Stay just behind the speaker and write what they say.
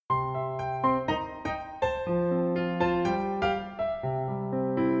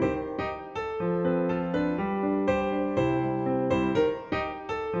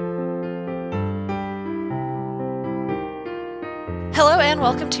Hello and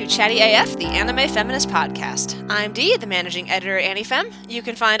welcome to Chatty AF, the Anime Feminist Podcast. I'm Dee, the managing editor at AniFem. You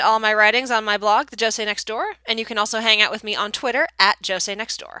can find all my writings on my blog, The Josei Next Door, and you can also hang out with me on Twitter at Josei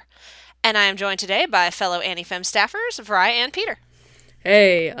Next Door. And I am joined today by fellow AniFem staffers, Vry and Peter.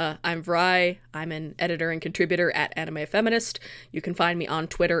 Hey, I'm Vry. I'm an editor and contributor at Anime Feminist. You can find me on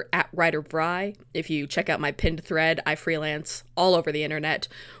Twitter at WriterVry. If you check out my pinned thread, I freelance all over the internet.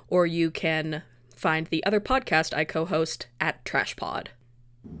 Or you can find the other podcast I co-host at TrashPod.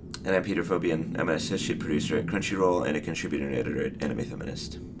 And I'm Peter Fobian. I'm an associate producer at Crunchyroll and a contributor and editor at Anime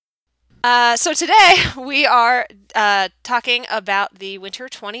Feminist. So today we are talking about the winter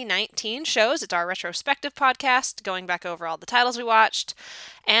 2019 shows. It's our retrospective podcast, going back over all the titles we watched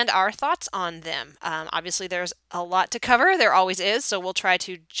and our thoughts on them. Obviously, there's a lot to cover. There always is, so we'll try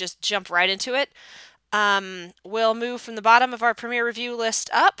to just jump right into it. We'll move from the bottom of our premiere review list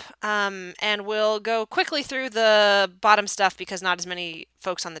up, and we'll go quickly through the bottom stuff because not as many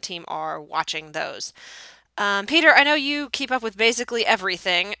folks on the team are watching those. Peter, I know you keep up with basically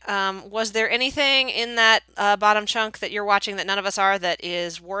everything. Was there anything in that bottom chunk that you're watching that none of us are that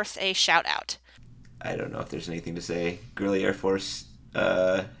is worth a shout out? I don't know if there's anything to say. Girly Air Force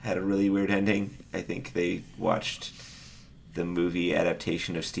had a really weird ending. I think they watched the movie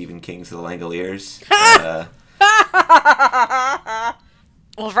adaptation of Stephen King's The Langoliers.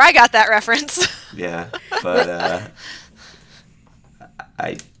 Well, Vry got that reference. Yeah, but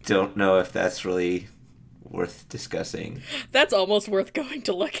I don't know if that's really worth discussing. That's almost worth going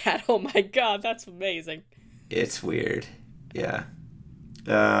to look at. Oh my god, that's amazing. It's weird. Yeah.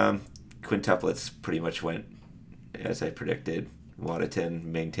 Quintuplets pretty much went as I predicted. Wadatin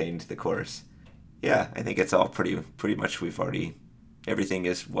maintained the course. Yeah, I think it's all pretty much everything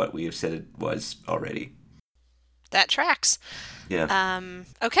is what we have said it was already. That tracks. Yeah.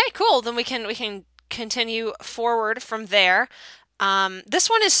 Okay, cool. Then we can continue forward from there. This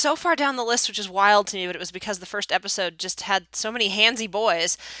one is so far down the list, which is wild to me, but it was because the first episode just had so many handsy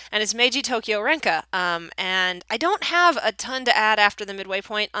boys, and it's Meiji Tokyo Renka. And I don't have a ton to add after the midway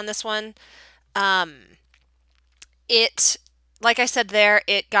point on this one. Like I said there,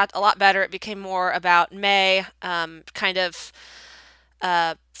 it got a lot better. It became more about Mei, kind of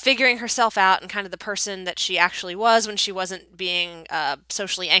figuring herself out and kind of the person that she actually was when she wasn't being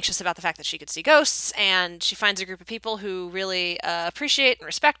socially anxious about the fact that she could see ghosts, and she finds a group of people who really appreciate and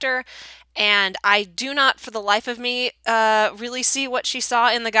respect her. And I do not, for the life of me, really see what she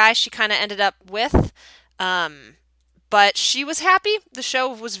saw in the guy she kind of ended up with. But she was happy. The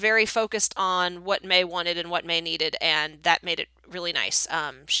show was very focused on what Mei wanted and what Mei needed, and that made it really nice.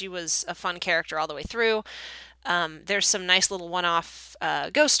 She was a fun character all the way through. There's some nice little one-off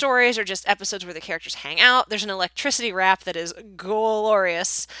ghost stories or just episodes where the characters hang out. There's an electricity rap that is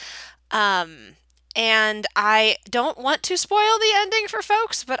glorious. And I don't want to spoil the ending for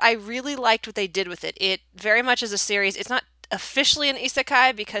folks, but I really liked what they did with it. It very much is a series. It's not officially an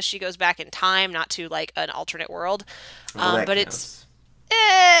isekai because she goes back in time, not to like an alternate world. Well, but counts.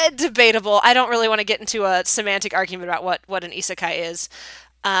 It's debatable. I don't really want to get into a semantic argument about what an isekai is.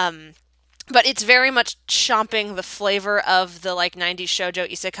 But it's very much chomping the flavor of the like 90s shoujo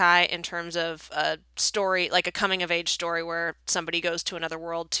isekai in terms of a story, like a coming of age story where somebody goes to another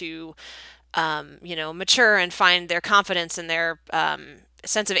world to, mature and find their confidence and their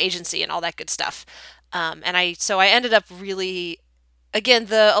sense of agency and all that good stuff. So I ended up really, again,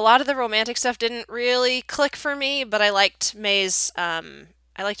 a lot of the romantic stuff didn't really click for me, but I liked Mei's kind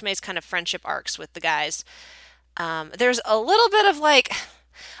of friendship arcs with the guys. There's a little bit of like,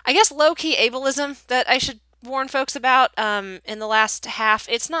 I guess, low-key ableism that I should warn folks about in the last half.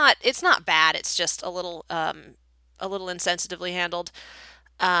 It's not bad. It's just a little insensitively handled.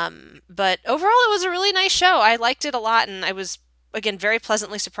 But overall, it was a really nice show. I liked it a lot, and I was, again, very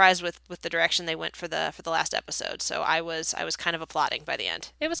pleasantly surprised with the direction they went for the last episode. So I was kind of applauding by the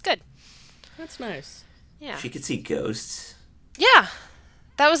end. It was good. That's nice. Yeah. She could see ghosts. Yeah.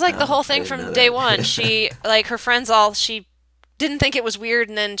 That was like the whole I thing didn't know from day that. one. She, like, her friends she didn't think it was weird,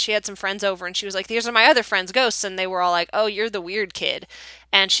 and then she had some friends over, and she was like, these are my other friends, ghosts, and they were all like, oh, you're the weird kid.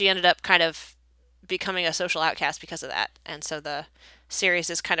 And she ended up kind of becoming a social outcast because of that. And so the series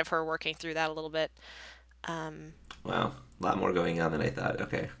is kind of her working through that a little bit. Wow, a lot more going on than I thought.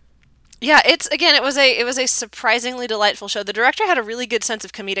 Okay. Yeah, it was a surprisingly delightful show. The director had a really good sense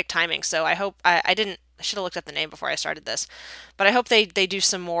of comedic timing, so I hope I should have looked up the name before I started this, but I hope they do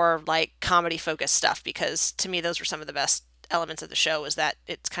some more like comedy focused stuff, because to me those were some of the best elements of the show, was that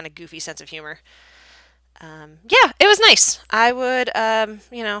it's kind of goofy sense of humor. Yeah, it was nice. I would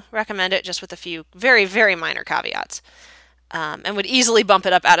recommend it, just with a few very, very minor caveats. and would easily bump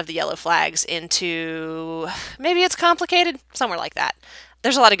it up out of the yellow flags into maybe it's complicated, somewhere like that.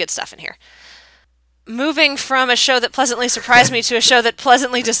 There's a lot of good stuff in here. Moving from a show that pleasantly surprised me to a show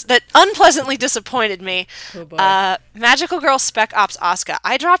that unpleasantly disappointed me. Oh boy. Magical Girl Spec Ops Asuka.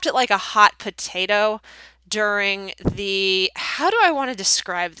 I dropped it like a hot potato during the, how do I want to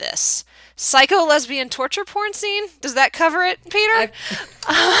describe this? Psycho lesbian torture porn scene? Does that cover it, Peter?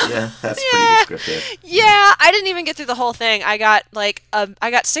 Yeah, that's pretty descriptive. Yeah, I didn't even get through the whole thing. I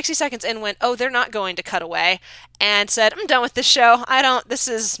got 60 seconds in, went, oh, they're not going to cut away, and said, I'm done with this show.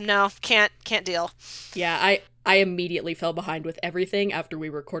 Can't deal. Yeah, I immediately fell behind with everything after we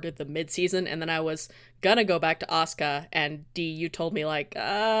recorded the mid-season, and then I was gonna go back to Asuka, and Dee, you told me, like,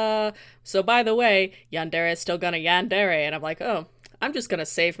 so by the way, Yandere is still gonna yandere, and I'm like, oh, I'm just gonna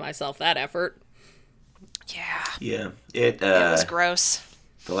save myself that effort. Yeah. Yeah. It was gross.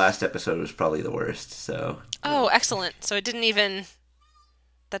 The last episode was probably the worst, so... Oh, excellent. So it didn't even...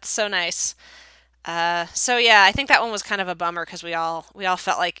 That's so nice. So yeah, I think that one was kind of a bummer, because we all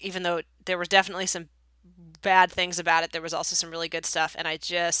felt like, even though there was definitely some bad things about it, there was also some really good stuff, and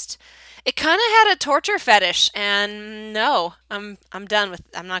it kind of had a torture fetish, and no, I'm done with,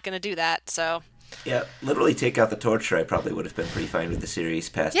 I'm not going to do that, so... Yeah, literally take out the torture, I probably would have been pretty fine with the series,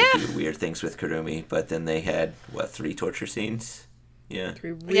 past a few weird things with Kurumi, but then they had, 3 torture scenes? Yeah.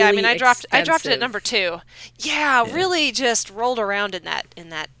 Really yeah, I mean, I dropped it expensive. at number 2. Yeah, really just rolled around in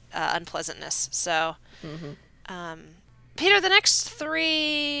that unpleasantness, so... Mm-hmm. Peter, the next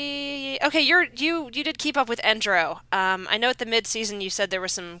 3... Okay, you did keep up with Endro. I know at the mid-season you said there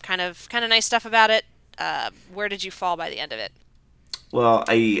was some kind of nice stuff about it. Where did you fall by the end of it? Well,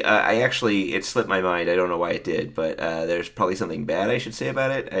 I actually, it slipped my mind. I don't know why it did, but there's probably something bad I should say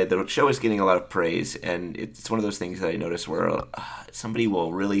about it. The show is getting a lot of praise, and it's one of those things that I notice where somebody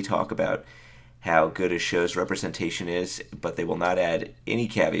will really talk about how good a show's representation is, but they will not add any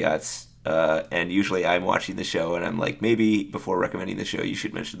caveats. And usually I'm watching the show, and I'm like, maybe before recommending the show, you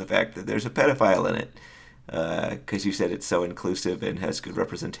should mention the fact that there's a pedophile in it, because you said it's so inclusive and has good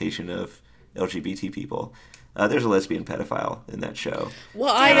representation of LGBT people. There's a lesbian pedophile in that show.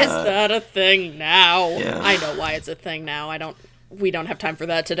 Why is that a thing now? Yeah. I know why it's a thing now. We don't have time for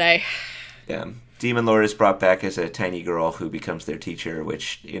that today. Yeah. Demon Lord is brought back as a tiny girl who becomes their teacher,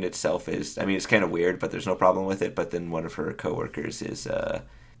 which in itself is, I mean, it's kind of weird, but there's no problem with it. But then one of her coworkers is,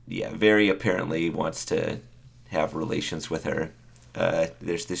 very apparently wants to have relations with her.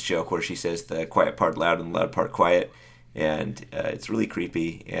 There's this joke where she says the quiet part loud and the loud part quiet. And it's really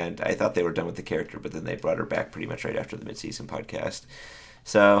creepy, and I thought they were done with the character, but then they brought her back pretty much right after the mid-season podcast.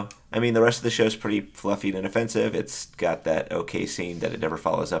 So, I mean, the rest of the show is pretty fluffy and inoffensive. It's got that okay scene that it never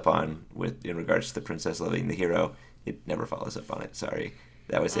follows up on in regards to the princess loving the hero. It never follows up on it, sorry.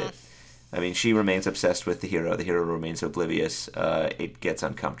 That was it. I mean, she remains obsessed with the hero remains oblivious. It gets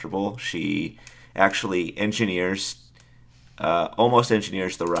uncomfortable. She actually almost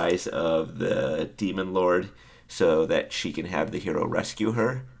engineers the rise of the Demon Lord, so that she can have the hero rescue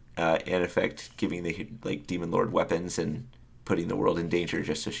her, in effect giving the Demon Lord weapons and putting the world in danger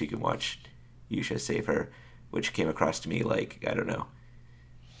just so she can watch Yusha save her, which came across to me like, I don't know,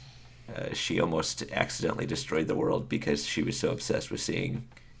 she almost accidentally destroyed the world because she was so obsessed with seeing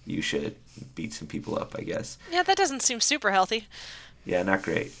Yusha beat some people up, I guess. Yeah, that doesn't seem super healthy. Yeah, not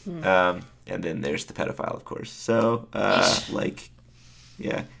great. And then there's the pedophile, of course. So,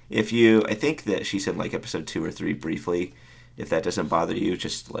 yeah. I think that she said episode 2 or 3 briefly. If that doesn't bother you,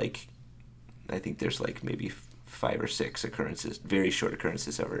 just I think there's maybe 5 or 6 occurrences, very short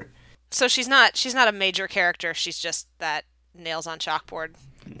occurrences of her. So she's not a major character. She's just that nails on chalkboard.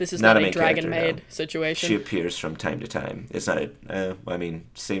 This is not a Dragon Maid situation. She appears from time to time. It's not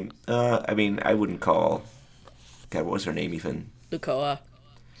same. I wouldn't call. God, what was her name even? Lukoa.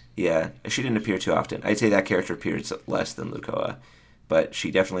 Yeah, she didn't appear too often. I'd say that character appears less than Lukoa. But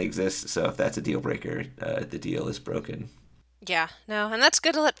she definitely exists, so if that's a deal breaker, the deal is broken. Yeah, no, and that's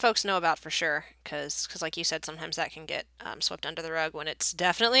good to let folks know about for sure, because like you said, sometimes that can get swept under the rug when it's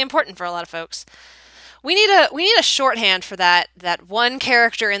definitely important for a lot of folks. We need a shorthand for that one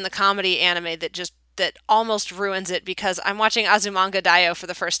character in the comedy anime that almost ruins it, because I'm watching Azumanga Daioh for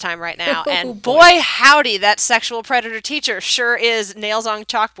the first time right now, and boy howdy, that sexual predator teacher sure is nails on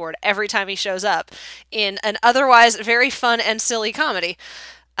chalkboard every time he shows up in an otherwise very fun and silly comedy.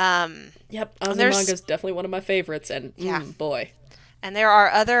 Yep, Azumanga's definitely one of my favorites, and boy. And there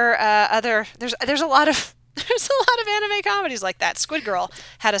are there's a lot of anime comedies like that. Squid Girl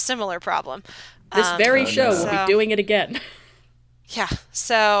had a similar problem. This very show will be doing it again. Yeah,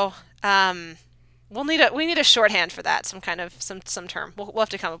 so we need a shorthand for that, some kind of some term. We'll have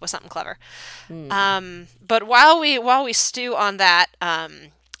to come up with something clever. But while we stew on that,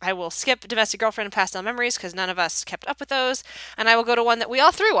 I will skip Domestic Girlfriend and Pastel Memories because none of us kept up with those, and I will go to one that we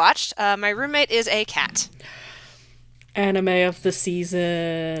all three watched. My Roommate is a Cat. Anime of the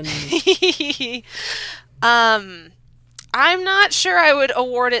season. I'm not sure I would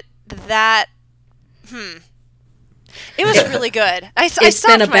award it that. It was really good. I It's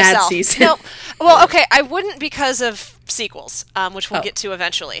stopped been a bad myself. season. No, well, okay, I wouldn't because of sequels, which we'll get to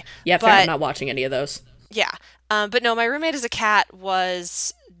eventually. Yeah, fair, but I'm not watching any of those. yeah, but no, My Roommate is a Cat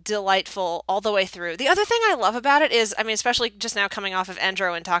was delightful all the way through. The other thing I love about it is, I mean, especially just now coming off of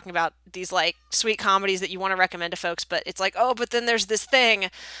Endro and talking about these like sweet comedies that you want to recommend to folks, but it's like, oh, but then there's this thing.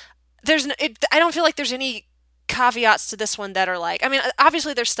 I don't feel like there's any caveats to this one that are like, I mean,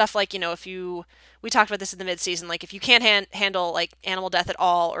 obviously there's stuff like, we talked about this in the mid-season, like if you can't handle like animal death at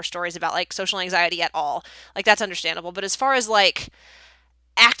all or stories about like social anxiety at all, like that's understandable. But as far as like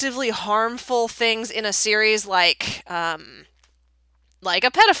actively harmful things in a series like a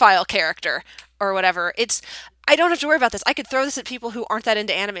pedophile character or whatever, I don't have to worry about this. I could throw this at people who aren't that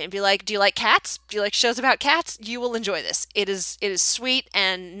into anime and be like, do you like cats? Do you like shows about cats? You will enjoy this. It is sweet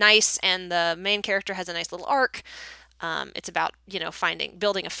and nice, and the main character has a nice little arc. It's about,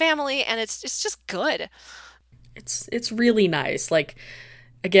 building a family, and it's just good. It's really nice. Like,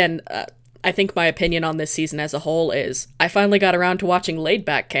 again, I think my opinion on this season as a whole is I finally got around to watching Laid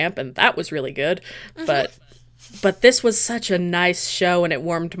Back Camp, and that was really good. But this was such a nice show, and it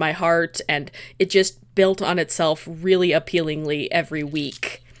warmed my heart, and it just built on itself really appealingly every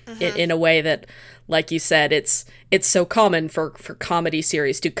week in a way that, like you said, it's so common for comedy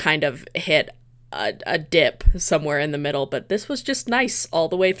series to kind of hit a dip somewhere in the middle, but this was just nice all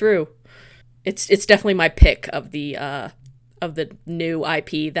the way through. It's definitely my pick of the new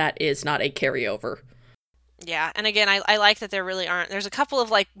IP that is not a carryover. Yeah, and again, I like that there really aren't. There's a couple of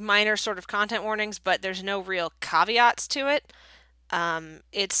like minor sort of content warnings, but there's no real caveats to it.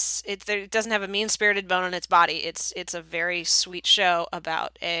 It doesn't have a mean-spirited bone in its body. It's a very sweet show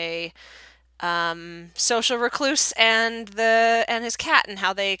about a social recluse and his cat and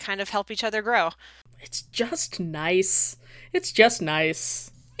how they kind of help each other grow. It's just nice. It's just nice.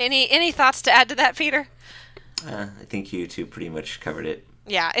 Any thoughts to add to that, Peter? I think you two pretty much covered it.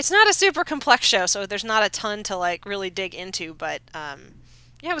 Yeah, it's not a super complex show, so there's not a ton to like really dig into, but yeah,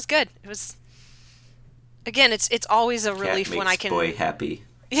 it was good. It was, again, it's always a relief Cat when I makes can. boy happy.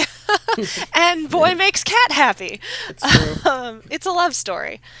 Yeah, and boy makes cat happy. It's true. It's a love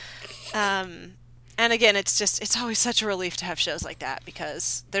story. And again, it's always such a relief to have shows like that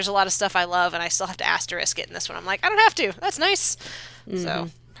because there's a lot of stuff I love and I still have to asterisk it in this one. I'm like, I don't have to. That's nice. So,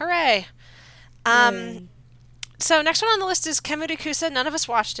 hooray. So next one on the list is Kemuri Kusa. None of us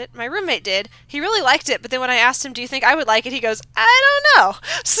watched it. My roommate did. He really liked it, but then when I asked him, do you think I would like it? He goes, I don't know.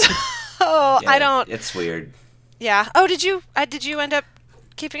 So Yeah, I don't. It's weird. Yeah. Oh, did you end up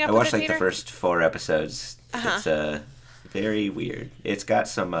keeping up I with watched it, like Peter? the first 4 episodes. Uh-huh. It's very weird. It's got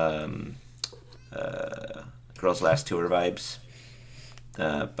some Girls Last Tour vibes,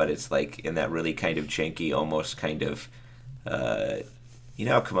 but it's like in that really kind of janky, almost kind of, how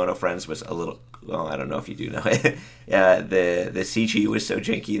Kimono Friends was a little. Well, I don't know if you do know it. Yeah, the CG was so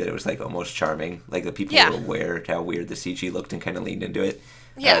janky that it was like almost charming. Like the people were aware of how weird the CG looked and kind of leaned into it.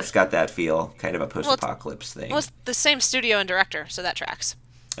 Yeah, it's got that feel, kind of a post-apocalypse thing. Well, it's the same studio and director, so that tracks.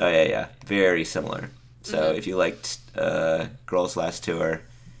 Oh yeah, very similar. So if you liked Girls Last Tour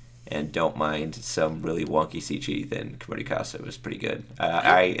and don't mind some really wonky CG, then Kemuri Kusa was pretty good.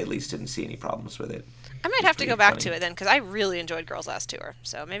 I at least didn't see any problems with it. I might have to go back to it then because I really enjoyed Girls Last Tour.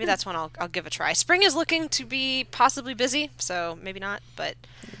 So maybe that's one I'll give a try. Spring is looking to be possibly busy, so maybe not. But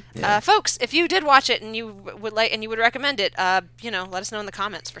folks, if you did watch it and you would recommend it, let us know in the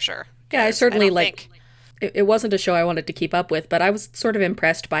comments for sure. Yeah, I certainly It wasn't a show I wanted to keep up with, but I was sort of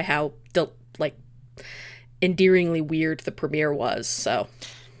impressed by how endearingly weird the premiere was. So.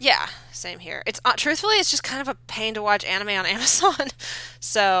 Yeah, same here. It's truthfully, it's just kind of a pain to watch anime on Amazon.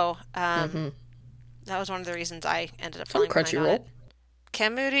 So. That was one of the reasons I ended up falling behind on it.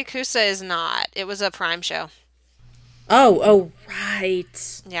 Kemuri Kusa is not. It was a Prime show. Oh,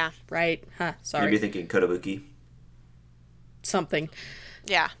 right. Yeah. Right. Huh, sorry. Maybe thinking Kotobuki. Something.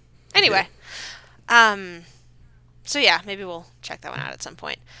 Yeah. Anyway. So yeah, maybe we'll check that one out at some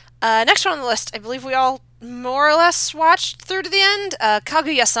point. Next one on the list, I believe we all more or less watched through to the end.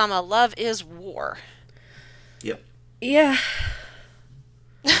 Kaguya-sama, Love is War. Yep. Yeah.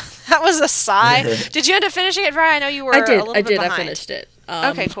 That was a sigh. Did you end up finishing it, Brian? I know you were a little bit behind. I finished it.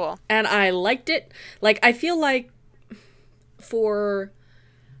 Okay, cool. And I liked it. Like, I feel like for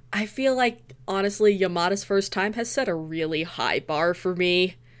I feel like, honestly, Yamada's first time has set a really high bar for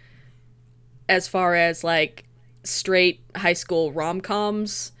me as far as, like, straight high school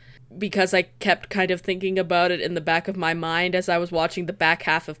rom-coms, because I kept kind of thinking about it in the back of my mind as I was watching the back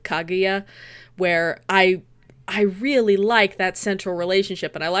half of Kaguya, where I really like that central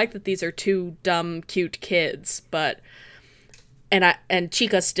relationship, and I like that these are two dumb, cute kids, but and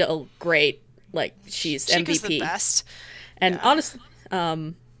Chika's still great, like she's Chica's MVP. the best. And honestly,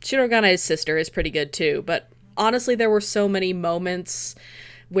 Shirogana's sister is pretty good too, but honestly, there were so many moments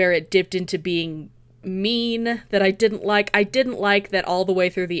where it dipped into being mean that I didn't like. I didn't like that all the way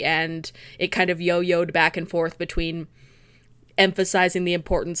through the end, it kind of yo-yoed back and forth between emphasizing the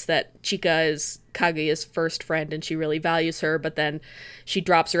importance that Chika is Kaguya's first friend and she really values her, but then she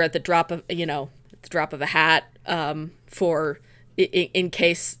drops her at the drop of, the drop of a hat, for in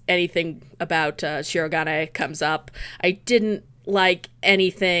case anything about Shirogane comes up. I didn't like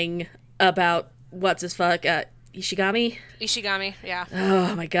anything about Ishigami? Ishigami, yeah.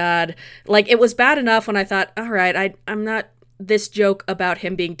 Oh my god. Like, it was bad enough when I thought, alright, I'm not... This joke about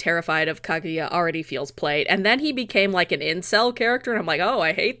him being terrified of Kaguya already feels played. And then he became like an incel character, and I'm like, oh,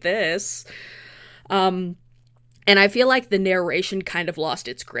 I hate this. And I feel like the narration kind of lost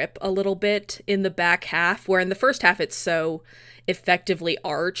its grip a little bit in the back half, where in the first half it's so effectively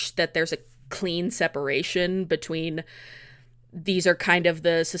arched that there's a clean separation between these are kind of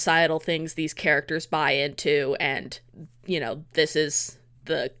the societal things these characters buy into, and, this is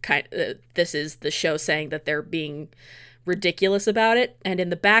the show saying that they're being ridiculous about it. And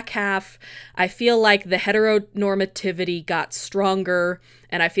in the back half, I feel like the heteronormativity got stronger,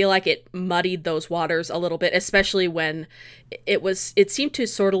 and I feel like it muddied those waters a little bit, especially when it seemed to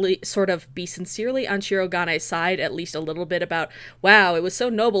sort of be sincerely on Shirogane's side, at least a little bit, about, wow, it was so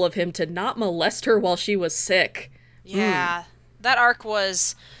noble of him to not molest her while she was sick. Yeah, that arc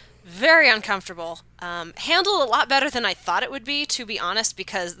was very uncomfortable. Handled a lot better than I thought it would be, to be honest,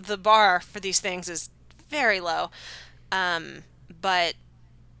 because the bar for these things is very low. But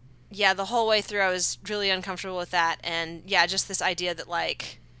yeah, the whole way through I was really uncomfortable with that. And yeah, just this idea that,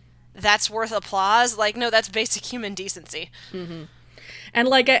 like, that's worth applause. Like, no, that's basic human decency. Mm-hmm. And,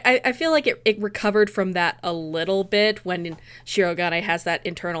 like, I feel like it recovered from that a little bit when Shirogane has that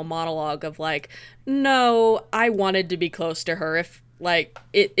internal monologue of, like, no, I wanted to be close to her. If, like,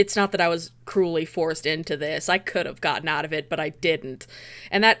 it's not that I was cruelly forced into this. I could have gotten out of it, but I didn't.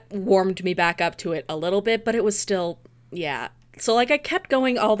 And that warmed me back up to it a little bit, but it was still... Yeah. So, like, I kept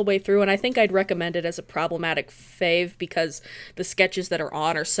going all the way through, and I think I'd recommend it as a problematic fave because the sketches that are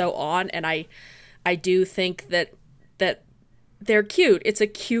on are so on, and I do think that they're cute. It's a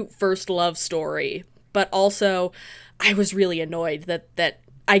cute first love story, but also I was really annoyed that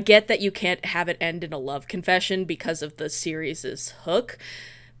I get that you can't have it end in a love confession because of the series' hook,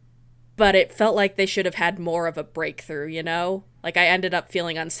 but it felt like they should have had more of a breakthrough, Like, I ended up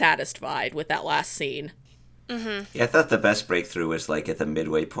feeling unsatisfied with that last scene. Mm-hmm. Yeah, I thought the best breakthrough was like at the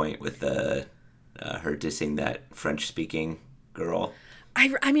midway point with her dissing that French-speaking girl.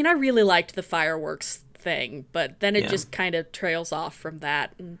 I mean, I really liked the fireworks thing, but then it just kind of trails off from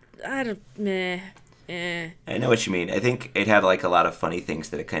that. I don't, I know what you mean. I think it had like a lot of funny things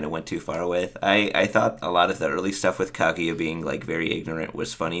that it kind of went too far with. I thought a lot of the early stuff with Kaguya being like very ignorant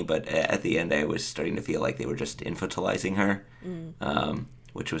was funny, but at the end I was starting to feel like they were just infantilizing her.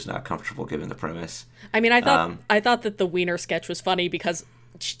 Which was not comfortable given the premise. I mean, I thought that the Wiener sketch was funny because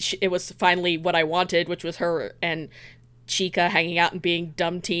it was finally what I wanted, which was her and Chika hanging out and being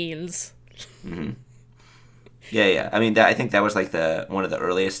dumb teens. Mm-hmm. Yeah. I mean, I think that was like one of the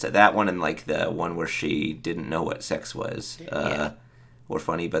earliest. That one and like the one where she didn't know what sex was were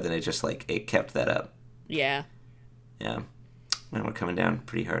funny, but then it kept that up. Yeah. Yeah. And we're coming down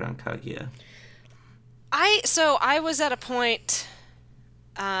pretty hard on Kaguya. I was at a point...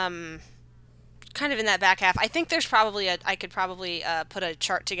 kind of in that back half. I think there's probably I could probably put a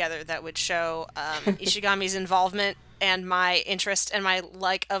chart together that would show Ishigami's involvement and my interest and my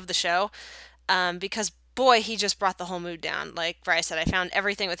like of the show, because boy, he just brought the whole mood down. Like Bryce said, I found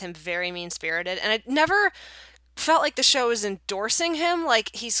everything with him very mean-spirited, and I never felt like the show is endorsing him.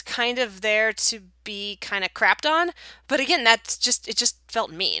 Like, he's kind of there to be kind of crapped on, but again, it just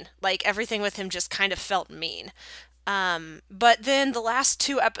felt mean. Like, everything with him just kind of felt mean. But then the last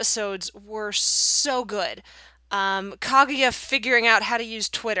 2 episodes were so good. Kaguya figuring out how to use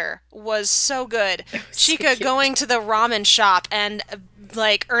Twitter was so good. Chika going to the ramen shop and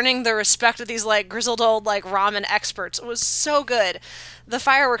like earning the respect of these like grizzled old like ramen experts was so good. The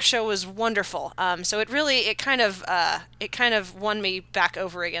fireworks show was wonderful. So it kind of won me back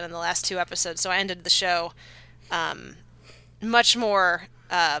over again in the last 2 episodes. So I ended the show much more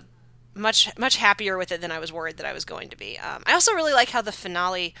much happier with it than I was worried that I was going to be. I also really like how the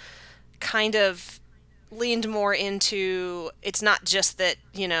finale kind of leaned more into, it's not just that,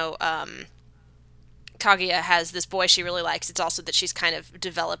 Kaguya has this boy she really likes. It's also that she's kind of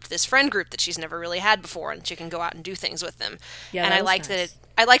developed this friend group that she's never really had before, and she can go out and do things with them. Yeah, and that I was liked nice.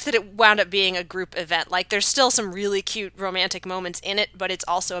 I liked that it wound up being a group event. Like, there's still some really cute romantic moments in it, but it's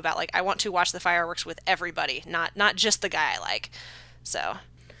also about, like, I want to watch the fireworks with everybody, not just the guy I like. So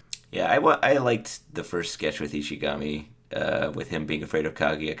Yeah, I liked the first sketch with Ishigami, with him being afraid of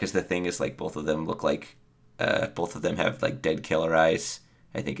Kaguya, because the thing is, like, both of them look like, both of them have, like, dead killer eyes.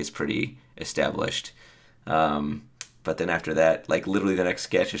 I think is pretty established. But then after that, like, literally the next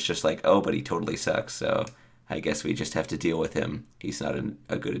sketch is just like, oh, but he totally sucks, so I guess we just have to deal with him. He's not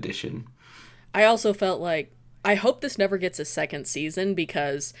a good addition. I also felt like, I hope this never gets a second season,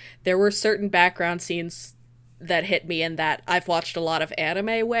 because there were certain background scenes that hit me in that I've watched a lot of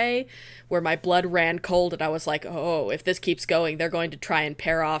anime way, where my blood ran cold and I was like, oh, if this keeps going, they're going to try and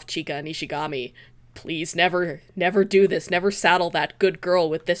pair off Chika and Ishigami. Please, never do this. Never saddle that good girl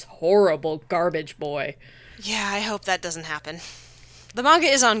with this horrible garbage boy. yeah, I hope that doesn't happen. The manga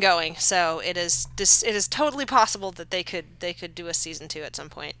is ongoing, so it is totally possible that they could do a season 2 at some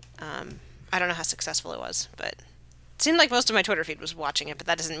point. I don't know how successful it was, but it seemed like most of my Twitter feed was watching it, but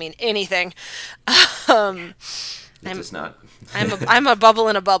that doesn't mean anything. um, It does not. I'm a bubble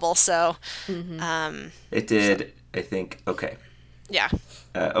in a bubble, so It did, I think, okay. yeah.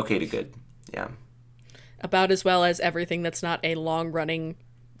 Okay to good. Yeah. About as well as everything that's not a long-running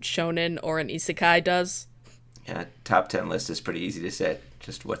shonen or an isekai does. Yeah, top 10 list is pretty easy to set.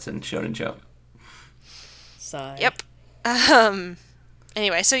 Just what's in Shonen Jump. Sigh. Yep.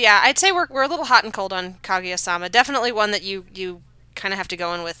 Anyway, so yeah, I'd say we're a little hot and cold on Kaguya-sama. Definitely one that you kind of have to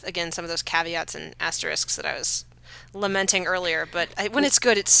go in with, again, some of those caveats and asterisks that I was lamenting earlier. But when it's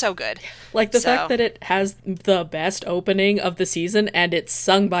good, it's so good. Like the fact that it has the best opening of the season and it's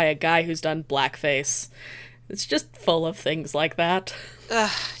sung by a guy who's done blackface. It's just full of things like that.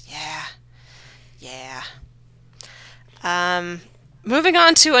 Yeah. Moving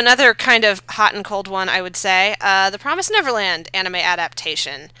on to another kind of hot and cold one, I would say, the Promised Neverland anime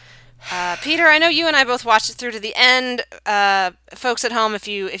adaptation. Peter, I know you and I both watched it through to the end. Folks at home, if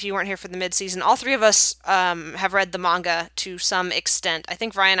you weren't here for the mid-season, all three of us have read the manga to some extent. I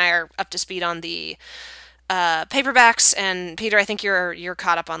think Ryan and I are up to speed on the paperbacks, and Peter, I think you're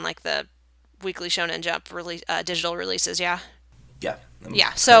caught up on, like, the Weekly Shonen Jump digital releases, yeah? Yeah.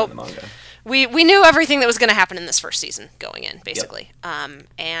 Yeah, so the manga. we knew everything that was going to happen in this first season going in, basically. Yep.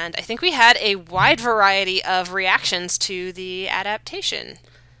 And I think we had a wide variety of reactions to the adaptation.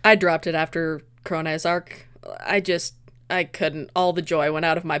 I dropped it after Chrona's arc. I couldn't. All the joy went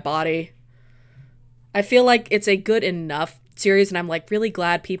out of my body. I feel like it's a good enough series, and I'm, like, really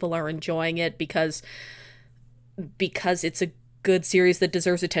glad people are enjoying it because it's a good series that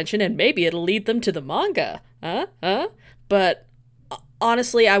deserves attention, and maybe it'll lead them to the manga. But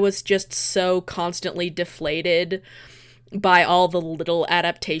honestly, I was just so constantly deflated by all the little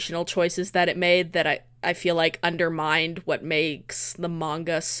adaptational choices that it made that I feel like undermined what makes the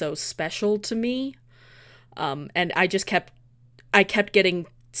manga so special to me. And I kept getting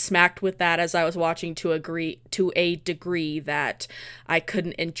smacked with that as I was watching to a degree that I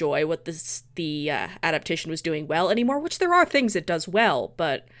couldn't enjoy what the adaptation was doing well anymore, which there are things it does well,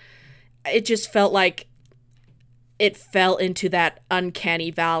 but it just felt like it fell into that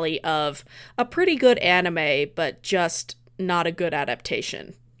uncanny valley of a pretty good anime, but just not a good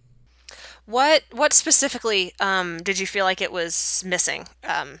adaptation. What specifically did you feel like it was missing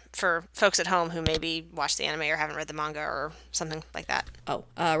for folks at home who maybe watched the anime or haven't read the manga or something like that? Oh,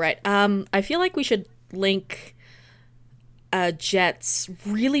 right. I feel like we should link Jet's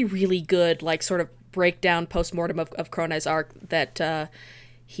really, really good, like, sort of breakdown postmortem of Chrona's arc that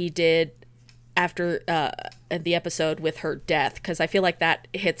he did after the episode with her death, because I feel like that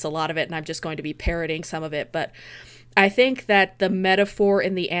hits a lot of it, and I'm just going to be parroting some of it. But I think that the metaphor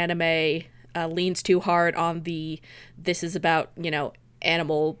in the anime leans too hard on this is about,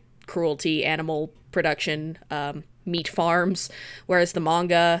 animal cruelty, animal production, meat farms, whereas the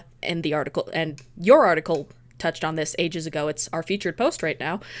manga and the article, and your article touched on this ages ago, it's our featured post right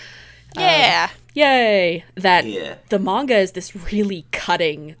now. Yeah. Yay! That Yeah. the manga is this really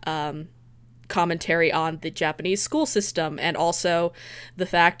cutting commentary on the Japanese school system, and also the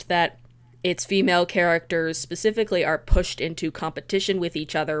fact that its female characters specifically are pushed into competition with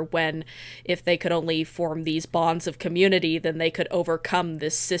each other when, if they could only form these bonds of community, then they could overcome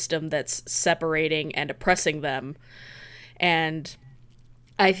this system that's separating and oppressing them. And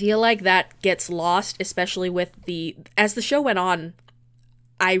I feel like that gets lost, especially with as the show went on.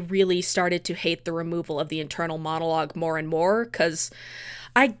 I really started to hate the removal of the internal monologue more and more, because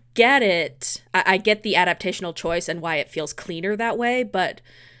I get it. I get the adaptational choice and why it feels cleaner that way, but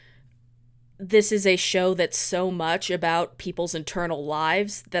this is a show that's so much about people's internal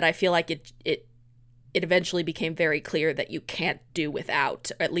lives that I feel like it eventually became very clear that you can't do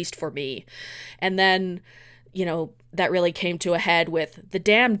without, at least for me. And then, that really came to a head with the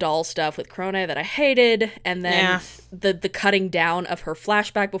damn doll stuff with Krone that I hated, and then the cutting down of her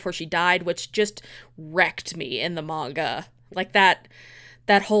flashback before she died, which just wrecked me in the manga. Like that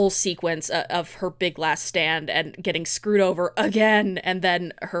whole sequence of her big last stand and getting screwed over again, and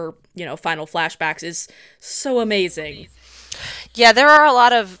then her, final flashbacks is so amazing. Yeah, there are a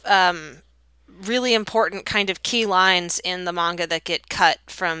lot of really important kind of key lines in the manga that get cut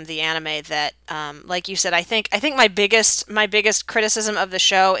from the anime that, like you said, I think my biggest criticism of the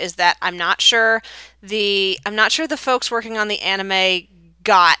show is that I'm not sure the folks working on the anime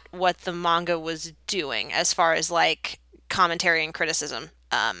got what the manga was doing as far as like commentary and criticism.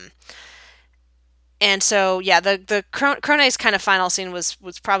 And so, yeah, the Krone's kind of final scene was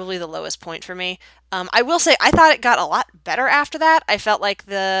probably the lowest point for me. I will say, I thought it got a lot better after that. I felt like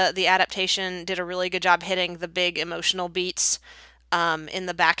the adaptation did a really good job hitting the big emotional beats in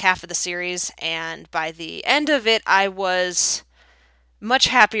the back half of the series, and by the end of it, I was much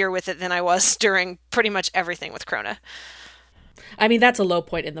happier with it than I was during pretty much everything with Krone. I mean, that's a low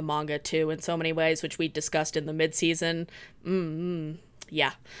point in the manga, too, in so many ways, which we discussed in the mid-season.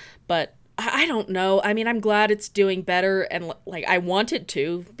 Yeah. But I don't know. I mean, I'm glad it's doing better, and like I want it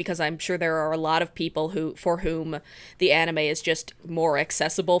to, because I'm sure there are a lot of people for whom the anime is just more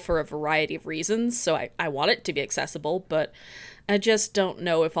accessible for a variety of reasons. So I want it to be accessible, but I just don't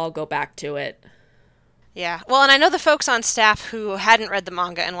know if I'll go back to it. Yeah. Well, and I know the folks on staff who hadn't read the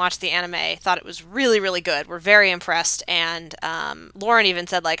manga and watched the anime thought it was really, really good. We're very impressed. And Lauren even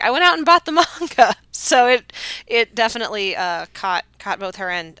said, like, I went out and bought the manga. So it definitely caught both her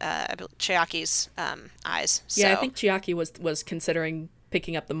and Chiaki's eyes. So. Yeah, I think Chiaki was considering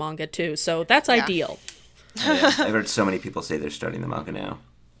picking up the manga too. So that's ideal. Yeah, I've heard so many people say they're starting the manga now.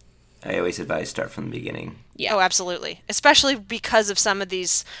 I always advise start from the beginning. Yeah. Oh, absolutely. Especially because of some of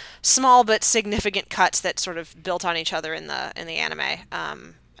these small but significant cuts that sort of built on each other in the anime.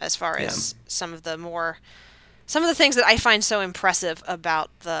 As far as some of the things that I find so impressive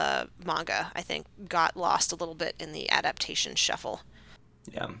about the manga, I think got lost a little bit in the adaptation shuffle.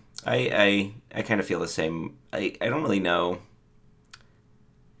 Yeah, I kind of feel the same. I don't really know.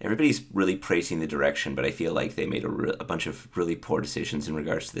 Everybody's really praising the direction, but I feel like they made a bunch of really poor decisions in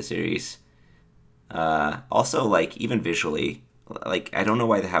regards to the series. Also, like, even visually, like, I don't know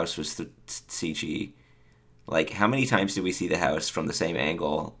why the house was CG. Like, how many times did we see the house from the same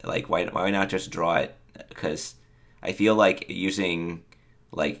angle? Like, why not just draw it? Because I feel like using,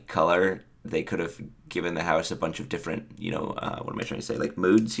 like, color, they could have given the house a bunch of different, what am I trying to say? Like,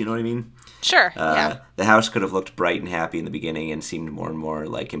 moods, you know what I mean? Sure, yeah. The house could have looked bright and happy in the beginning and seemed more and more,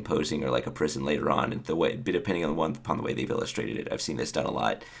 like, imposing or like a prison later on. And depending upon the way they've illustrated it, I've seen this done a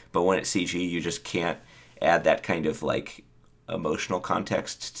lot. But when it's CG, you just can't add that kind of, like, emotional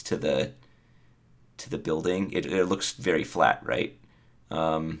context to the building. It looks very flat, right?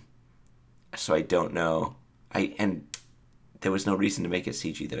 So I don't know. And there was no reason to make it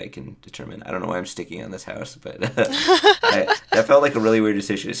CG that I can determine. I don't know why I'm sticking on this house, but that felt like a really weird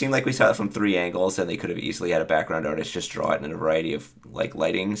decision. It seemed like we saw it from 3 angles, and they could have easily had a background artist just draw it in a variety of, like,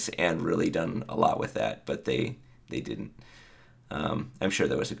 lightings and really done a lot with that, but they didn't. I'm sure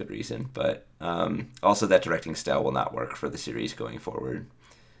there was a good reason, but also that directing style will not work for the series going forward.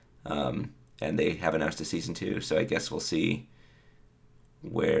 And they have announced a season 2, so I guess we'll see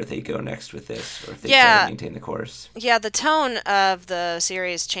where they go next with this, or if they try to maintain the course. Yeah, the tone of the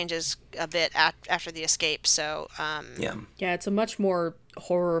series changes a bit after the escape, so... Yeah, it's a much more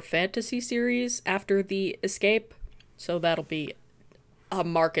horror fantasy series after the escape, so that'll be a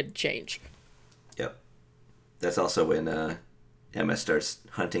marked change. Yep. That's also when Emma starts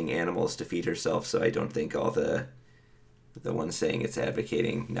hunting animals to feed herself, so I don't think all the ones saying it's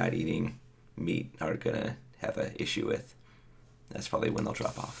advocating not eating meat are gonna have an issue with. That's probably when they'll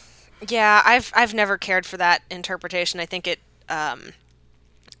drop off. Yeah, I've never cared for that interpretation. I think it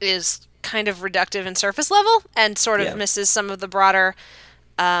is kind of reductive and surface level, and sort of misses some of the broader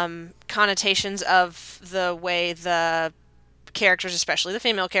connotations of the way the characters, especially the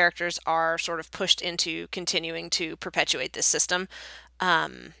female characters, are sort of pushed into continuing to perpetuate this system.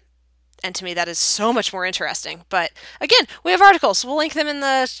 And to me, that is so much more interesting. But again, we have articles. We'll link them in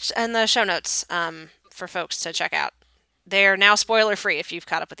the show notes for folks to check out. they're now spoiler free if you've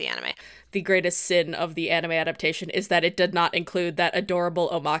caught up with the anime. The greatest sin of the anime adaptation is that it did not include that adorable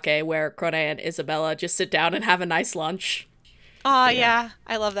omake where Krone and Isabella just sit down and have a nice lunch. Oh, yeah.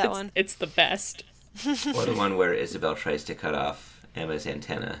 I love that one. It's the best. Or the one where Isabel tries to cut off Emma's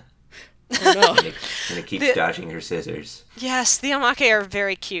antenna. Oh, no. And it keeps dodging her scissors. Yes, the omake are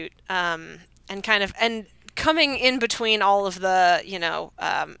very cute. And coming in between all of the,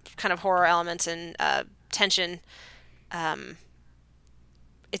 kind of horror elements and tension,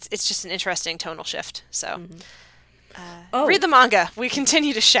 it's just an interesting tonal shift. So, read the manga. We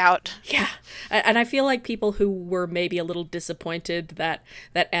continue to shout. Yeah, and I feel like people who were maybe a little disappointed that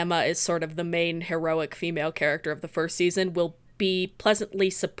Emma is sort of the main heroic female character of the first season will be pleasantly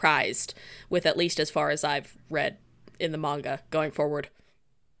surprised with at least as far as I've read in the manga going forward.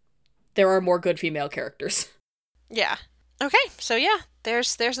 There are more good female characters. Yeah. Okay, so yeah,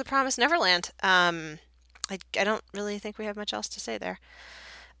 there's the Promised Neverland. I don't really think we have much else to say there.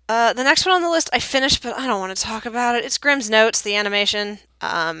 The next one on the list I finished, but I don't want to talk about it. It's Grimm's Notes, the animation.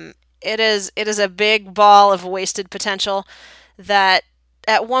 It is a big ball of wasted potential that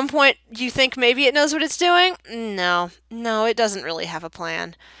at one point you think maybe it knows what it's doing. No, it doesn't really have a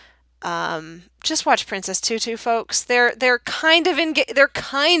plan. Just watch Princess Tutu, folks. They're kind of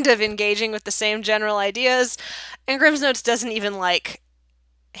engaging with the same general ideas, and Grimm's Notes doesn't even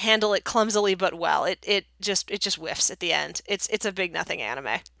handle it clumsily but well. It just whiffs at the end. It's a big nothing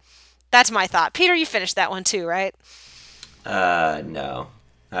anime. That's my thought. Peter, you finished that one too, right? No.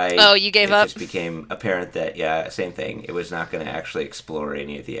 You gave up? It just became apparent that, same thing. It was not going to actually explore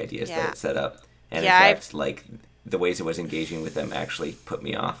any of the ideas that it set up. And in fact, the ways it was engaging with them actually put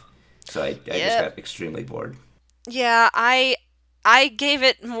me off. So I just got extremely bored. Yeah, I gave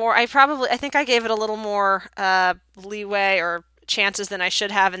it more, I think I gave it a little more leeway or chances than I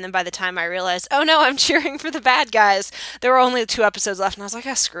should have, and then by the time I realized, oh no, I'm cheering for the bad guys, there were only 2 episodes left, and I was like,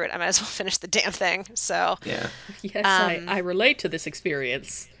 screw it, I might as well finish the damn thing. So yeah, yes, I relate to this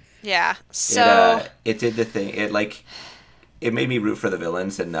experience. Yeah, so it did the thing. It made me root for the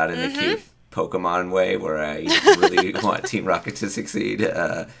villains, and not in the cute Pokemon way where I really want Team Rocket to succeed.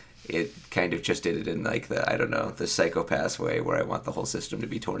 It kind of just did it in the psychopath way where I want the whole system to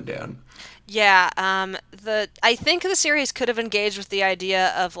be torn down. Yeah, I think the series could have engaged with the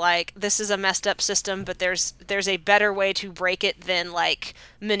idea of this is a messed up system, but there's a better way to break it than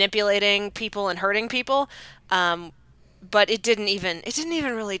manipulating people and hurting people. But it didn't even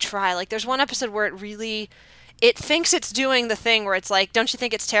really try. There's one episode where it thinks it's doing the thing where it's don't you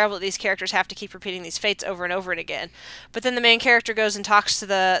think it's terrible that these characters have to keep repeating these fates over and over and again? But then the main character goes and talks to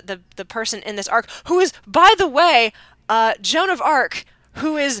the person in this arc, who is, by the way, Joan of Arc,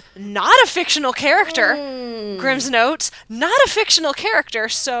 who is not a fictional character. Grimm's Notes, not a fictional character.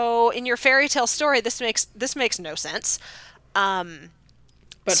 So in your fairy tale story, this makes no sense. But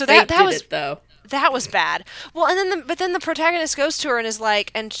so that was it, though. That was bad. Well, and then the protagonist goes to her and is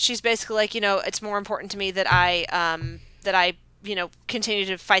and she's basically it's more important to me that I continue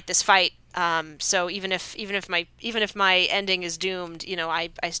to fight this fight. So even if my ending is doomed,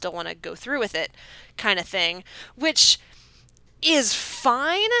 I still want to go through with it, kind of thing, which is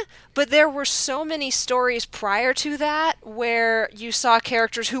fine, but there were so many stories prior to that where you saw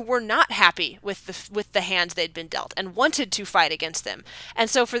characters who were not happy with the hands they'd been dealt and wanted to fight against them. And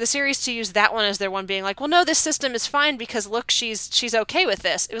so for the series to use that one as their one being well, no, this system is fine because look, she's okay with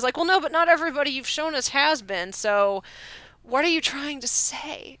this. It was well, no, but not everybody you've shown us has been. So what are you trying to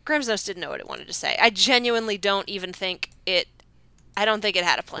say? Grimm's Notes didn't know what it wanted to say. I genuinely don't even think I don't think it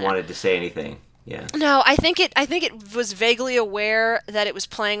had a plan. Wanted to say anything. Yeah. No, I think it was vaguely aware that it was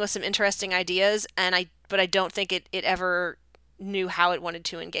playing with some interesting ideas, but I don't think it ever knew how it wanted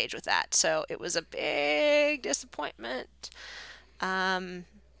to engage with that. So it was a big disappointment. And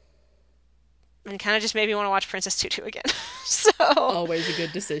kind of just made me want to watch Princess Tutu again. So always a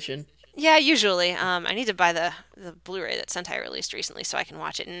good decision. Yeah, usually. I need to buy the Blu-ray that Sentai released recently so I can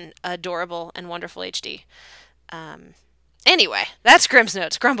watch it in adorable and wonderful HD. Anyway, that's Grimm's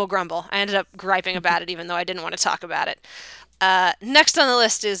Notes. Grumble, grumble. I ended up griping about it even though I didn't want to talk about it. Next on the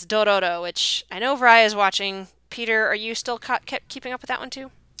list is Dororo, which I know Vrya is watching. Peter, are you still kept keeping up with that one too?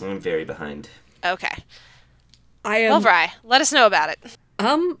 I'm very behind. Okay. I am. Well, Vrya, let us know about it.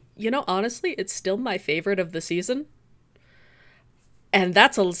 Honestly, it's still my favorite of the season. And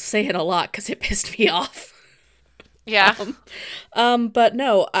that's saying a lot because it pissed me off. Yeah. But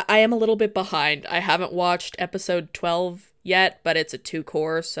no, I am a little bit behind. I haven't watched episode 12 yet, but it's a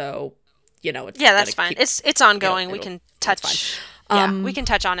 2-core, so it's that's fine. It's ongoing. We can touch. Fine. We can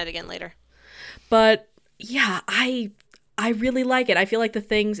touch on it again later. But yeah, I I really like it. I feel like the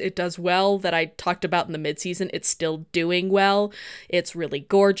things it does well that I talked about in the mid-season, it's still doing well. It's really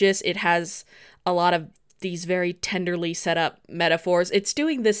gorgeous. It has a lot of these very tenderly set up metaphors. It's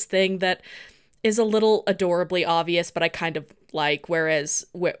doing this thing that is a little adorably obvious, but I kind of like, whereas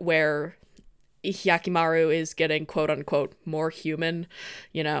where Hyakimaru is getting quote unquote more human,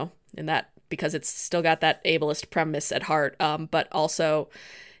 you know, in that, because it's still got that ableist premise at heart. But also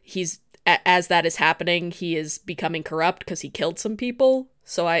he's, as that is happening, he is becoming corrupt because he killed some people.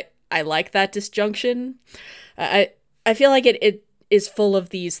 So I like that disjunction. I feel like it is full of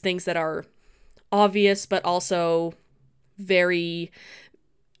these things that are obvious, but also very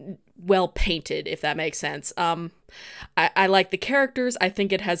well painted, if that makes sense. I like the characters. I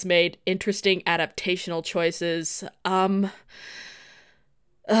think it has made interesting adaptational choices.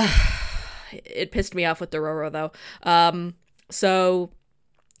 It pissed me off with Dororo, though. So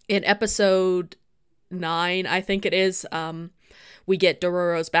in episode 9, I think it is, we get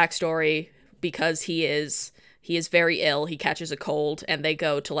Dororo's backstory because he is very ill. He catches a cold, and they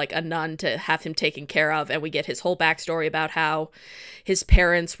go to like a nun to have him taken care of, and we get his whole backstory about how his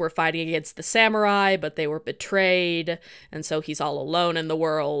parents were fighting against the samurai, but they were betrayed, and so he's all alone in the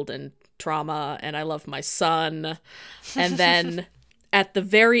world, and trauma, and I love my son. And then at the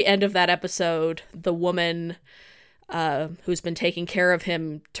very end of that episode, the woman who's been taking care of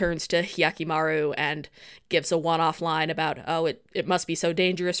him turns to Hyakimaru and gives a one-off line about, oh, it must be so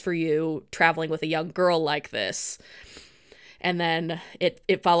dangerous for you traveling with a young girl like this. And then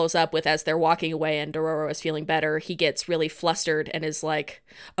it follows up with, as they're walking away and Dororo is feeling better, he gets really flustered and is like,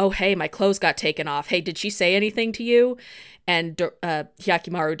 oh, hey, my clothes got taken off. Hey, did she say anything to you? And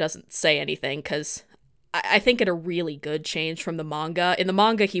Hyakimaru doesn't say anything, because I think it a really good change from the manga. In the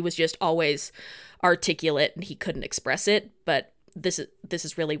manga, he was just always articulate and he couldn't express it, but this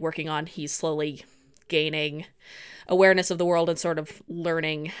is really working on, he's slowly gaining awareness of the world and sort of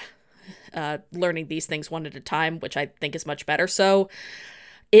learning these things one at a time, which I think is much better. So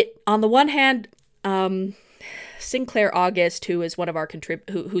it, on the one hand, Sinclair August, who is one of our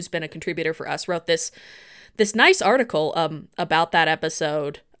who's been a contributor for us, wrote this nice article about that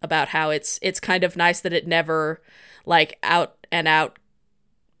episode, about how it's kind of nice that it never like out and out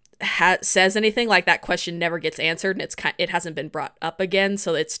says anything, like that question never gets answered, and it hasn't been brought up again,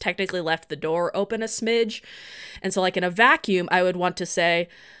 so it's technically left the door open a smidge. And so like in a vacuum, I would want to say,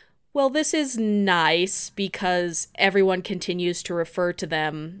 well, this is nice because everyone continues to refer to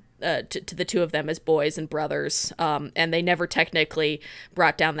them to the two of them as boys and brothers, and they never technically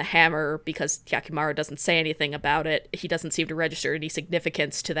brought down the hammer because Hyakimaru doesn't say anything about it. He doesn't seem to register any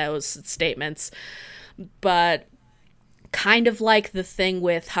significance to those statements. But kind of like the thing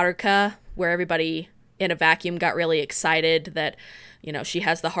with Haruka, where everybody in a vacuum got really excited that, you know, she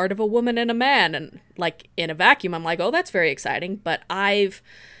has the heart of a woman and a man, and like in a vacuum I'm like, oh, that's very exciting, but I'm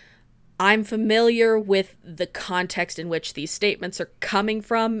familiar with the context in which these statements are coming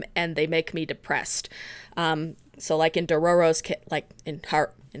from, and they make me depressed. So like in Dororo's like in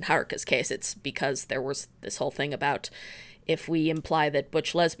Haruka's case, it's because there was this whole thing about, if we imply that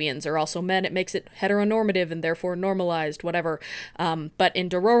butch lesbians are also men, it makes it heteronormative and therefore normalized, whatever. But in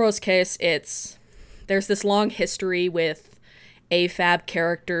Dororo's case, there's this long history with AFAB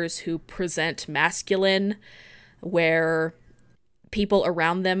characters who present masculine, where people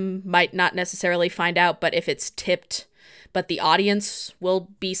around them might not necessarily find out, but if it's tipped, but the audience will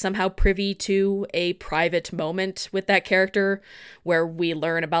be somehow privy to a private moment with that character where we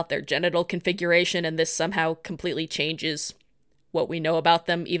learn about their genital configuration, and this somehow completely changes what we know about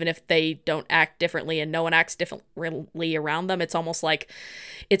them, even if they don't act differently and no one acts differently around them. It's almost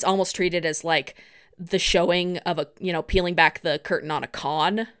treated as like the showing of a, you know, peeling back the curtain on a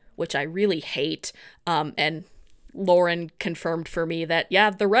con, which I really hate. And Lauren confirmed for me that, yeah,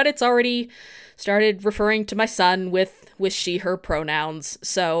 the Reddit's already started referring to my son with she, her pronouns.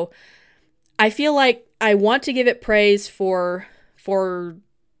 So I feel like I want to give it praise for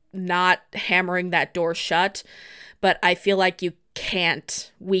not hammering that door shut, but I feel like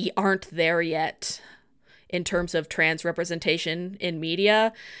we aren't there yet in terms of trans representation in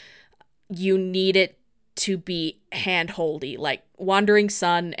media. You need it to be hand-holdy. Like Wandering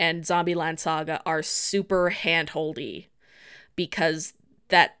Sun and Zombieland Saga are super hand-holdy because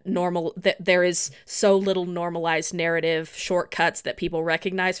there is so little normalized narrative shortcuts that people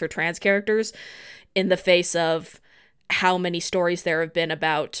recognize for trans characters in the face of how many stories there have been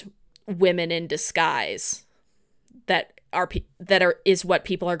about women in disguise is what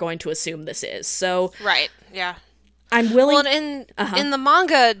people are going to assume this is. So right, yeah. I'm willing. Well, in the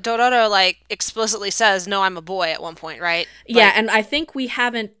manga, Dororo like explicitly says, "No, I'm a boy" at one point, right? Yeah, and I think we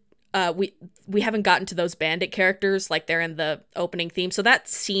haven't we haven't gotten to those bandit characters, like they're in the opening theme, so that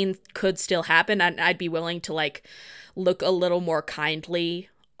scene could still happen, and I'd be willing to like look a little more kindly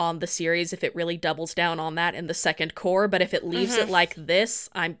on the series if it really doubles down on that in the second core. But if it leaves it like this,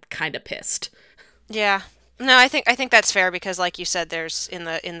 I'm kind of pissed. Yeah. No, I think that's fair because, like you said, there's in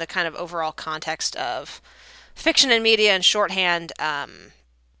the kind of overall context of fiction and media and shorthand,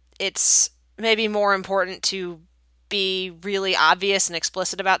 it's maybe more important to be really obvious and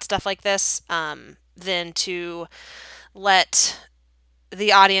explicit about stuff like this than to let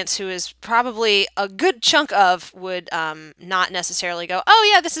the audience, who is probably a good chunk of, would not necessarily go,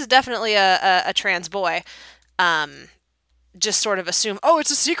 oh yeah, this is definitely a trans boy. Just sort of assume, oh,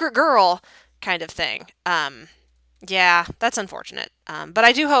 it's a secret girl kind of thing. Yeah, that's unfortunate. But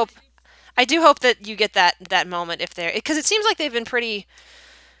I do hope that you get that moment if they're, because it seems like they've been pretty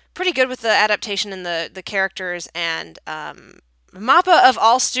good with the adaptation and the characters, and Mappa of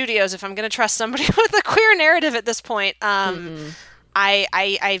all studios, if I'm going to trust somebody with a queer narrative at this point, they've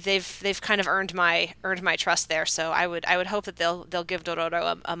kind of earned my trust there. So I would hope that they'll give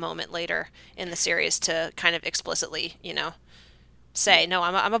Dororo a moment later in the series to kind of explicitly, say, no,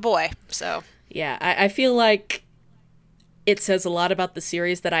 I'm a boy. So yeah, I feel like it says a lot about the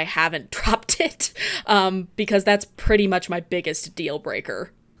series that I haven't dropped it, because that's pretty much my biggest deal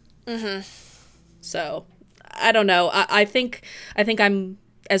breaker. So I don't know. I think I'm,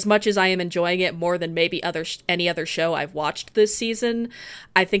 as much as I am enjoying it more than maybe any other show I've watched this season,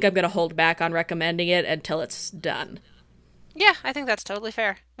 I think I'm going to hold back on recommending it until it's done. Yeah, I think that's totally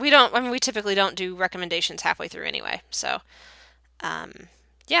fair. We typically don't do recommendations halfway through anyway. So,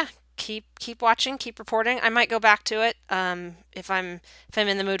 yeah, keep watching, keep reporting. I might go back to it if I'm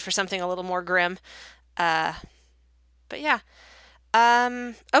in the mood for something a little more grim. But yeah.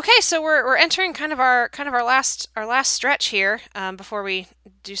 Okay, so we're entering kind of our last stretch here before we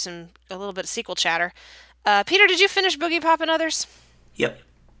do a little bit of sequel chatter. Peter, did you finish Boogie Pop and Others? Yep.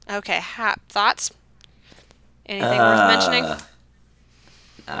 Okay, thoughts? Anything worth mentioning?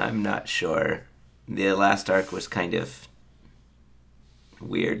 I'm not sure. The last arc was kind of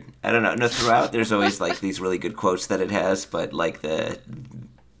weird. I don't know. No, throughout there's always like these really good quotes that it has, but like the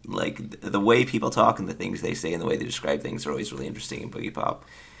way people talk and the things they say and the way they describe things are always really interesting in Boogie Pop,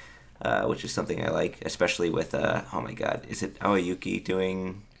 which is something I like, especially with oh my god, is it Aoyuki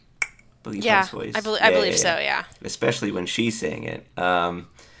doing Boogie Pop's voice? I believe so. Yeah, especially when she's saying it.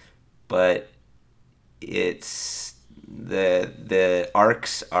 But it's the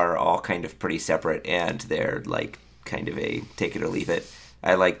arcs are all kind of pretty separate, and they're like kind of a take it or leave it.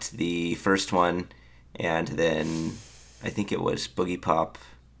 I liked the first one, and then I think it was Boogie Pop.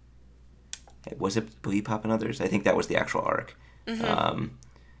 Was it Boogie Pop and Others? I think that was the actual arc.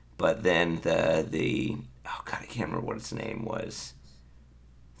 But then the oh god, I can't remember what its name was.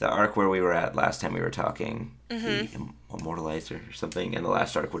 The arc where we were at last time we were talking, the Immortalizer or something, and the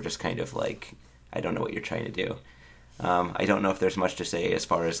last arc were just kind of like, I don't know what you're trying to do. I don't know if there's much to say as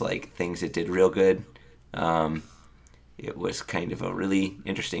far as like things it did real good. It was kind of a really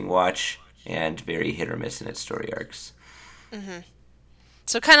interesting watch and very hit or miss in its story arcs.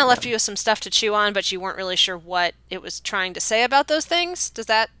 So it kind of left you with some stuff to chew on, but you weren't really sure what it was trying to say about those things. Does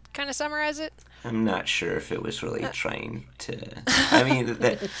that kind of summarize it? I'm not sure if it was really trying to. I mean,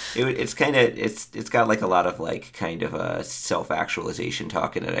 it's kind of it's got like a lot of like kind of a self-actualization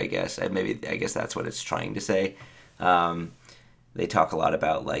talk in it. I guess that's what it's trying to say. They talk a lot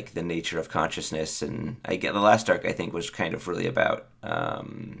about like the nature of consciousness, and the last arc I think was kind of really about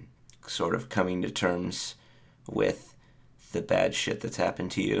sort of coming to terms with the bad shit that's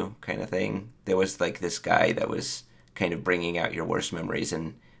happened to you, kind of thing. There was like this guy that was kind of bringing out your worst memories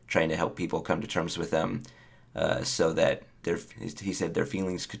and trying to help people come to terms with them, so that he said their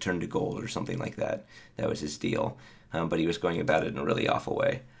feelings could turn to gold or something like that. That was his deal, but he was going about it in a really awful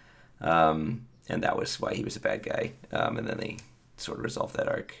way, and that was why he was a bad guy. And then they sort of resolved that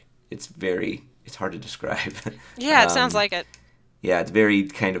arc. It's hard to describe. Yeah, it sounds like it. Yeah, it's very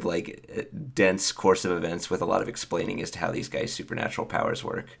kind of like a dense course of events with a lot of explaining as to how these guys' supernatural powers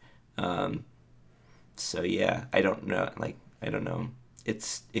work. So yeah, I don't know.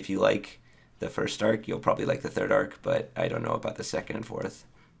 It's, if you like the first arc, you'll probably like the third arc, but I don't know about the second and fourth.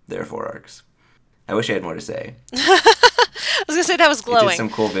 There are 4 arcs. I wish I had more to say. I was gonna say that was glowing. It did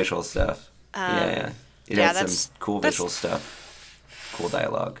some cool visual stuff. It had some cool visual stuff. Cool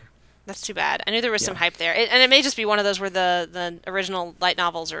dialogue. That's too bad. I knew there was some hype there. And it may just be one of those where the original light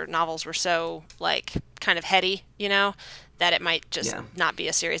novels or novels were so, like, kind of heady, that it might just not be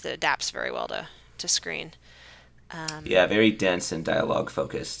a series that adapts very well to screen. Very dense and dialogue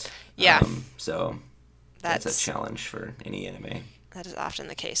focused. Yeah. So that's a challenge for any anime. That is often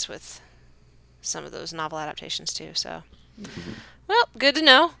the case with some of those novel adaptations too. So, well, good to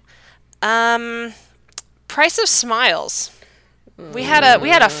know. Price of Smiles. We had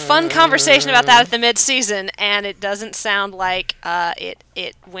a fun conversation about that at the mid-season, and it doesn't sound like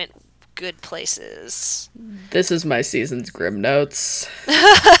it went good places. This is my season's Grim Notes.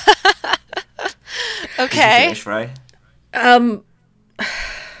 Okay. Did you finish, Fry?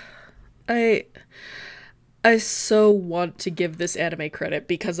 I so want to give this anime credit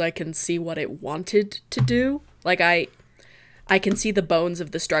because I can see what it wanted to do. Like, I can see the bones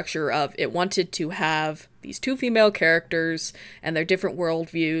of the structure of it wanted to have these two female characters and their different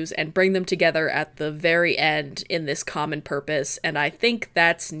worldviews and bring them together at the very end in this common purpose, and I think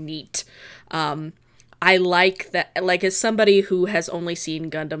that's neat. I like that, like, as somebody who has only seen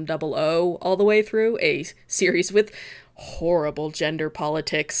Gundam 00 all the way through, a series with horrible gender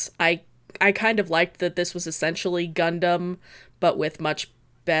politics, I kind of liked that this was essentially Gundam, but with much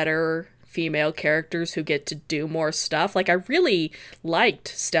better female characters who get to do more stuff. Like, I really liked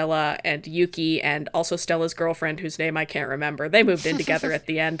Stella and Yuki, and also Stella's girlfriend, whose name I can't remember. They moved in together at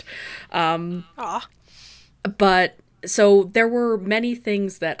the end. Aw. But, so there were many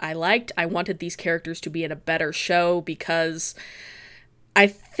things that I liked. I wanted these characters to be in a better show because I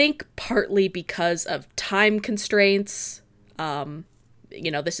think partly because of time constraints.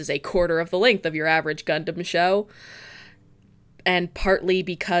 This is a quarter of the length of your average Gundam show. And partly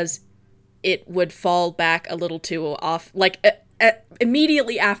because it would fall back a little too off. Like,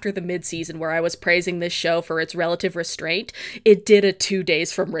 immediately after the mid-season where I was praising this show for its relative restraint, it did a 2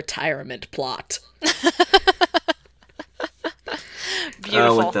 days from retirement plot.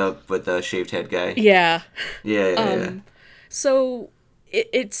 Beautiful. Oh, with the shaved head guy. Yeah. Yeah. So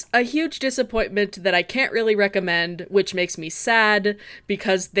it's a huge disappointment that I can't really recommend, which makes me sad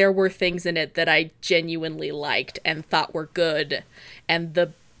because there were things in it that I genuinely liked and thought were good, and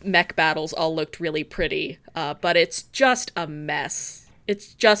the mech battles all looked really pretty, but it's just a mess.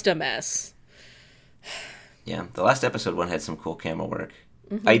 It's just a mess. Yeah, the last episode one had some cool camera work.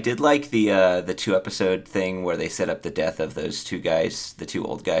 Mm-hmm. I did like the 2-episode thing where they set up the death of those two guys, the two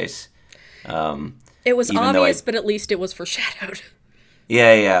old guys. It was obvious, but at least it was foreshadowed.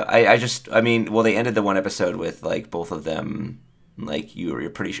 Yeah. They ended the one episode with, like, both of them, like, you're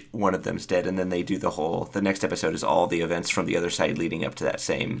pretty one of them's dead, and then they do the next episode is all the events from the other side leading up to that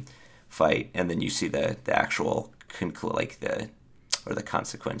same fight, and then you see the actual the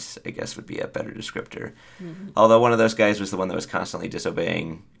consequence, I guess, would be a better descriptor. Mm-hmm. Although one of those guys was the one that was constantly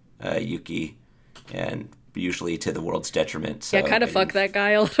disobeying Yuki, and usually to the world's detriment. So yeah, fuck that guy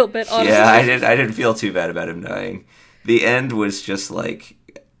a little bit, honestly. Yeah, I didn't feel too bad about him dying. The end was just like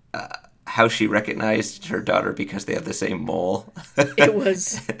how she recognized her daughter because they have the same mole. It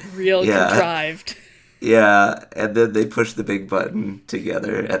was real contrived. Yeah, and then they push the big button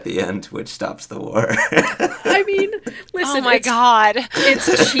together at the end, which stops the war. I mean, listen. Oh my god.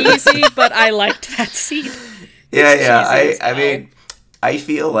 It's cheesy, but I liked that scene. Yeah. I mean, I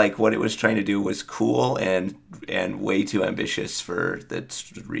feel like what it was trying to do was cool and way too ambitious for the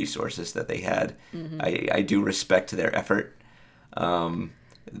resources that they had. Mm-hmm. I do respect their effort. I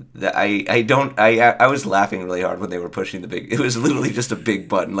was laughing really hard when they were pushing the big. It was literally just a big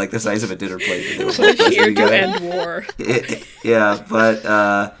button, like the size of a dinner plate. That they were here to end war.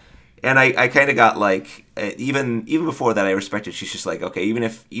 And I kind of got like even before that I respected. She's just like, okay, even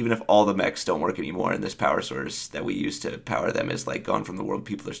if all the mechs don't work anymore and this power source that we use to power them is like gone from the world,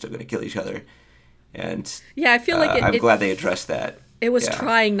 people are still going to kill each other. And yeah, I feel like I'm glad they addressed that. It was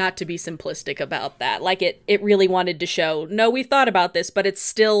trying not to be simplistic about that. Like it really wanted to show, no, we thought about this, but it's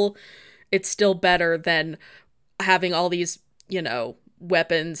still better than having all these,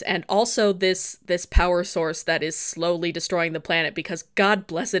 weapons, and also this power source that is slowly destroying the planet because God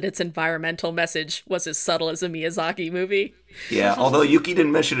bless it, its environmental message was as subtle as a Miyazaki movie. Yeah, although Yuki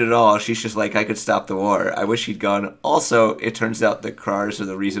didn't mention it at all, she's just like, I could stop the war. I wish he'd gone. Also, it turns out the Krars are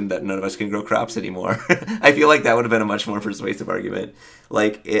the reason that none of us can grow crops anymore. I feel like that would have been a much more persuasive argument.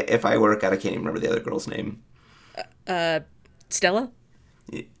 Like, if I were, God, I can't even remember the other girl's name. Stella?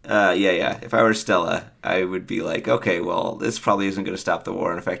 Yeah. If I were Stella, I would be like, okay, well, this probably isn't going to stop the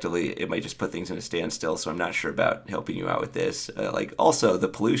war, and effectively, it might just put things in a standstill, so I'm not sure about helping you out with this. Also, the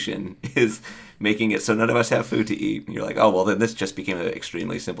pollution is making it so none of us have food to eat, and you're like, oh, well, then this just became an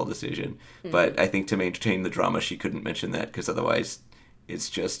extremely simple decision. Mm. But I think to maintain the drama, she couldn't mention that, because otherwise it's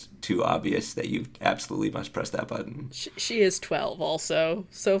just too obvious that you absolutely must press that button. She is 12 also,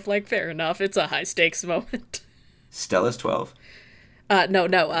 so, fair enough. It's a high-stakes moment. Stella's 12?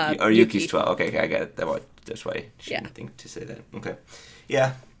 No. Or Yuki's 12. Okay, I got it. That's why she didn't think to say that. Okay.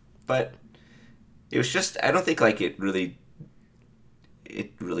 Yeah, but it was just, I don't think, it really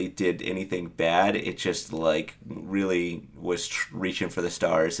it really did anything bad. It just like really was reaching for the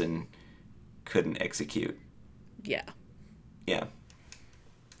stars and couldn't execute. Yeah. Yeah.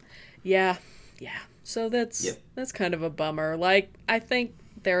 Yeah. Yeah. So that's kind of a bummer. Like, I think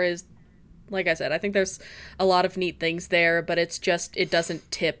there is, like I said, I think there's a lot of neat things there, but it's just, it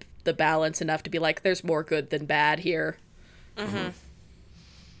doesn't tip the balance enough to be like, there's more good than bad here. Mm-hmm.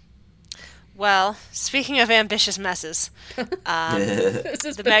 Well, speaking of ambitious messes, This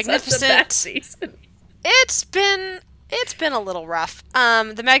has the been Magnificent such a bad season. It's been a little rough.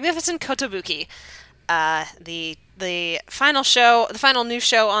 The Magnificent Kotobuki, the final show, the final new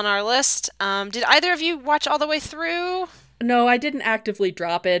show on our list. Did either of you watch all the way through? No, I didn't actively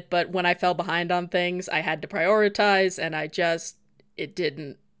drop it, but when I fell behind on things, I had to prioritize, and it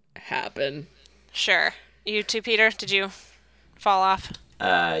didn't happen. Sure. You too, Peter? Did you fall off?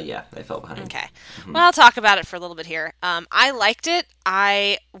 Yeah, I fell behind. Okay. Well, I'll talk about it for a little bit here. I liked it.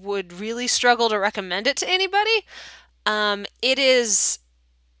 I would really struggle to recommend it to anybody. It is...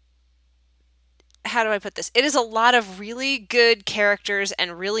 How do I put this? It is a lot of really good characters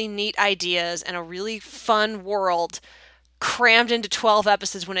and really neat ideas and a really fun world crammed into 12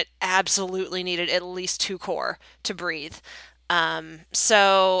 episodes when it absolutely needed at least 2 core to breathe.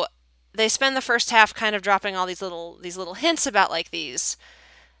 So they spend the first half kind of dropping all these little hints about like these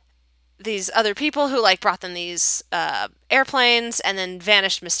other people who like brought them these airplanes and then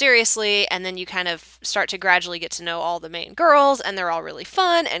vanished mysteriously, and then you kind of start to gradually get to know all the main girls, and they're all really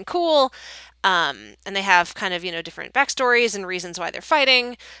fun and cool, and they have kind of, different backstories and reasons why they're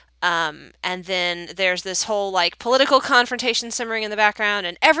fighting. And then there's this whole like political confrontation simmering in the background,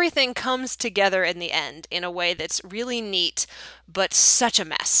 and everything comes together in the end in a way that's really neat, but such a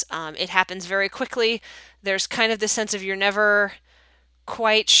mess. It happens very quickly. There's kind of this sense of you're never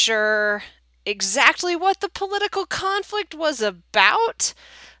quite sure exactly what the political conflict was about.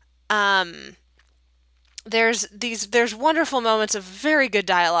 There's wonderful moments of very good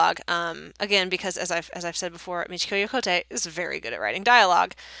dialogue. Again, because as I've said before, Michiko Yokote is very good at writing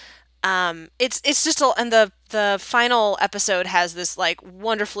dialogue. It's just and the final episode has this like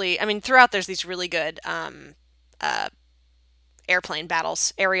wonderfully. I mean, throughout there's these really good airplane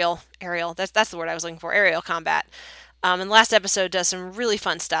battles, aerial. That's the word I was looking for. Aerial combat. And the last episode does some really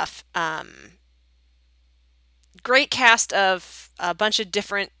fun stuff. Great cast of a bunch of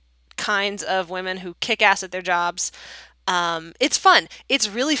different kinds of women who kick ass at their jobs. It's fun. It's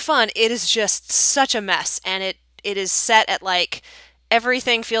really fun. It is just such a mess, and it is set at like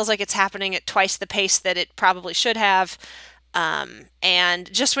everything feels like it's happening at twice the pace that it probably should have.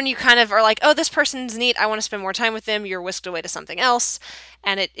 And just when you kind of are like, oh, this person's neat, I want to spend more time with them, you're whisked away to something else,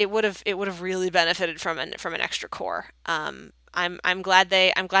 and it would have really benefited from an extra core. I'm glad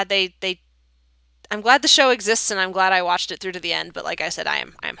the show exists, and I'm glad I watched it through to the end. But like I said, I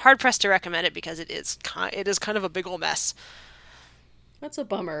am hard pressed to recommend it because it is kind of a big ol' mess. That's a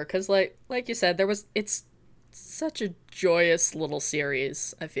bummer, because like you said, it's such a joyous little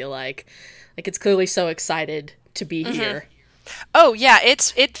series. I feel like it's clearly so excited to be here. Oh yeah,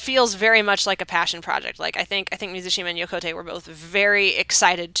 it feels very much like a passion project. Like I think Mizushima and Yokote were both very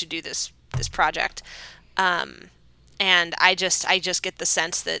excited to do this project, and I just get the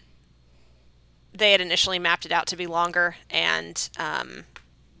sense that they had initially mapped it out to be longer. And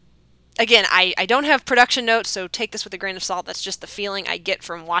again, I don't have production notes, so take this with a grain of salt. That's just the feeling I get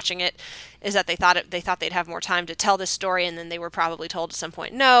from watching it, is that they thought they'd have more time to tell this story, and then they were probably told at some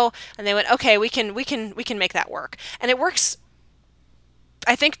point no, and they went, okay, we can make that work, and it works.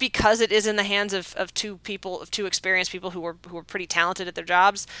 I think because it is in the hands of two experienced people who were pretty talented at their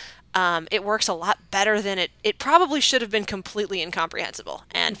jobs, it works a lot better than it probably should have been completely incomprehensible.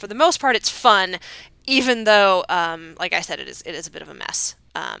 And for the most part, it's fun, even though, like I said, it is a bit of a mess.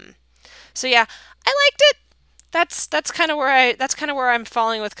 So yeah, I liked it. That's kind of where I'm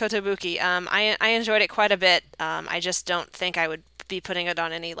falling with Kotobuki. I enjoyed it quite a bit. I just don't think I would be putting it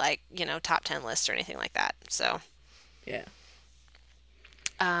on any top 10 lists or anything like that. So yeah.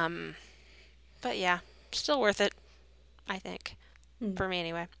 But yeah, still worth it, I think. For me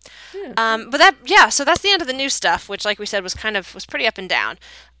anyway. Yeah. So that's the end of the new stuff, which like we said was pretty up and down.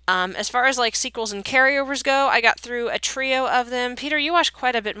 As far as like sequels and carryovers go, I got through a trio of them. Peter, you watched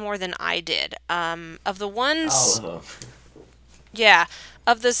quite a bit more than I did. Of the ones Yeah.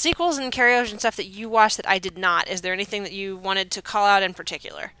 Of the sequels and carryovers and stuff that you watched that I did not, is there anything that you wanted to call out in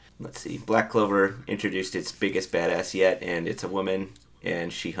particular? Let's see. Black Clover introduced its biggest badass yet, and it's a woman,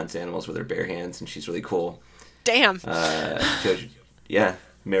 and she hunts animals with her bare hands, and she's really cool. Damn.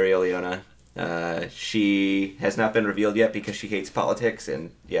 Marioliona. She has not been revealed yet because she hates politics and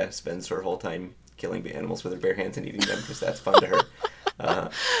spends her whole time killing the animals with her bare hands and eating them because that's fun to her.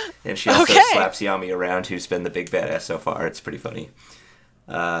 And she also Okay. slaps Yami around, who's been the big badass so far. It's pretty funny.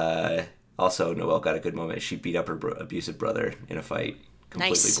 Also, Noelle got a good moment. She beat up her abusive brother in a fight,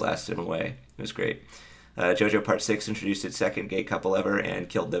 completely Nice. blasted him away. It was great. JoJo Part 6 introduced its second gay couple ever and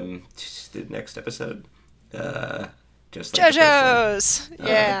killed them the next episode. Just like the first one. JoJo's.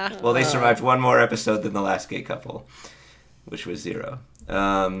 Yeah. Well, they survived one more episode than the last gay couple, which was 0.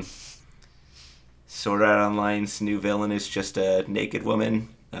 Sword Art Online's new villain is just a naked woman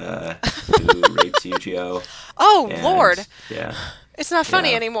who rapes Yu-Gi-Oh! Oh, And, Lord. Yeah. It's not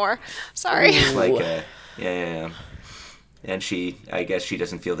funny Yeah. anymore. Sorry. Like, yeah. And I guess she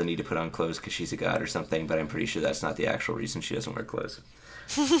doesn't feel the need to put on clothes because she's a god or something, but I'm pretty sure that's not the actual reason she doesn't wear clothes.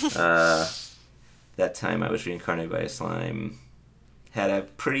 That time I was reincarnated by a slime. Had a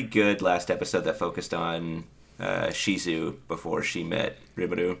pretty good last episode that focused on Shizu before she met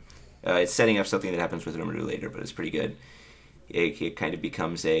Rimuru. It's setting up something that happens with Rimuru later, but it's pretty good. It kind of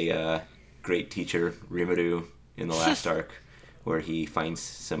becomes a great teacher, Rimuru, in the last arc, where he finds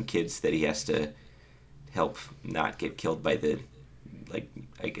some kids that he has to help not get killed by the,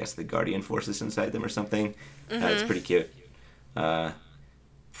 I guess the Guardian forces inside them or something. It's pretty cute.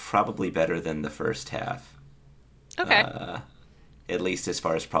 Probably better than the first half. Okay. At least as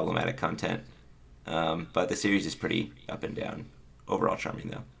far as problematic content. But the series is pretty up and down. Overall charming,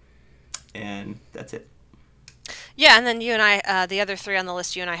 though. And that's it. Yeah, and then you and I, the other 3 on the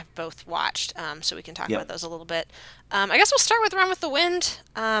list, you and I have both watched, so we can talk Yep. about those a little bit. I guess we'll start with Run with the Wind.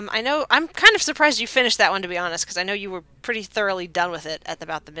 I know I'm kind of surprised you finished that one, to be honest, because I know you were pretty thoroughly done with it at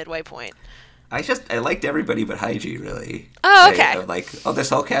about the midway point. I liked everybody but Haiji, really. Oh, okay. I'm like, this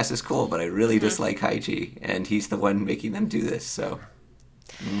whole cast is cool, but I really dislike Haiji, and he's the one making them do this, so.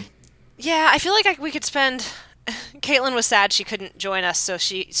 Yeah, I feel like we could spend. Caitlin was sad she couldn't join us, so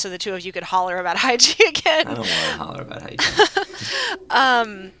the two of you could holler about Haiji again. I don't want to holler about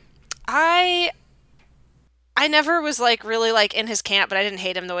Haiji. I never was really in his camp, but I didn't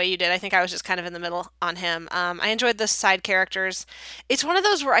hate him the way you did. I think I was just kind of in the middle on him. I enjoyed the side characters. It's one of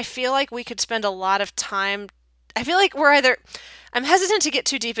those where I feel like we could spend a lot of time. I feel like I'm hesitant to get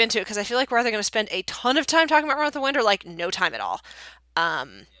too deep into it because I feel like we're either going to spend a ton of time talking about Run with the Wind or no time at all.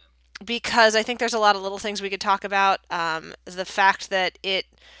 Because I think there's a lot of little things we could talk about. The fact that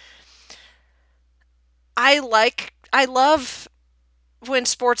I love when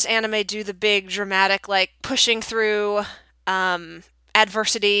sports anime do the big dramatic pushing through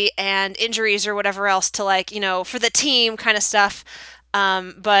adversity and injuries or whatever else to for the team kind of stuff.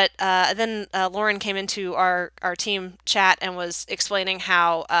 But then Lauren came into our team chat and was explaining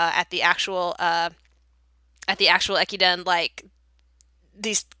how at the actual Ekiden,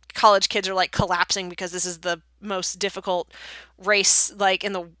 these college kids are collapsing because this is the most difficult race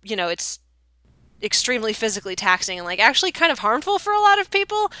in the it's extremely physically taxing and actually kind of harmful for a lot of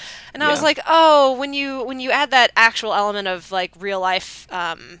people. And I was like, oh, when you add that actual element of real life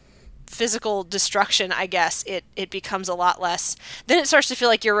physical destruction, I guess it becomes a lot less. Then it starts to feel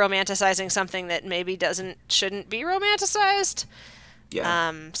like you're romanticizing something that maybe shouldn't be romanticized.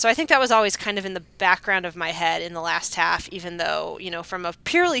 Yeah. So I think that was always kind of in the background of my head in the last half, even though, from a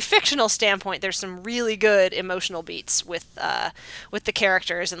purely fictional standpoint, there's some really good emotional beats with the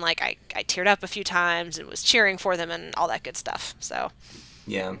characters, and I teared up a few times and was cheering for them and all that good stuff. So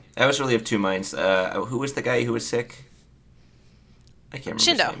Yeah. I was really of two minds. Who was the guy who was sick? I can't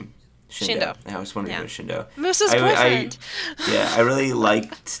remember his name. Shindo. I was wondering who was Shindo. Musa's boyfriend. I really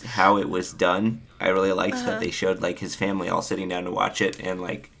liked how it was done. I really liked that they showed his family all sitting down to watch it, and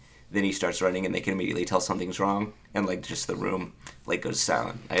then he starts running, and they can immediately tell something's wrong, and just the room goes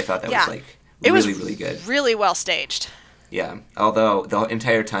silent. I thought that was really really good. Really well staged. Yeah. Although the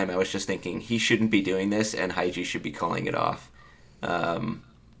entire time I was just thinking he shouldn't be doing this, and Haiji should be calling it off.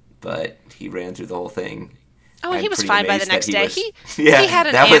 But he ran through the whole thing. Oh, and he was fine by the next day. He Yeah, had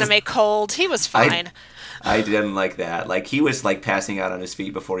an anime cold. He was fine. I didn't like that. He was passing out on his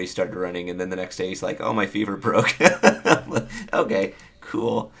feet before he started running, and then the next day he's like, "Oh, my fever broke." Okay,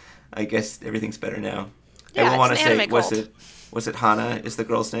 cool. I guess everything's better now. Yeah, I will want to say, cold. was it Hana? Is the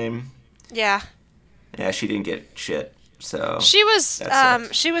girl's name? Yeah. Yeah, she didn't get shit. So she was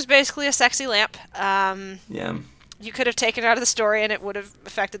basically a sexy lamp. Yeah. You could have taken it out of the story, and it would have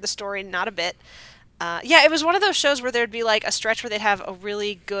affected the story not a bit. Yeah, it was one of those shows where there'd be a stretch where they'd have a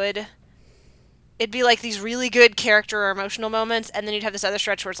really good. It'd be these really good character or emotional moments, and then you'd have this other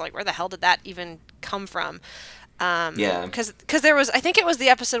stretch where it's where the hell did that even come from? Yeah. Because there was, I think it was the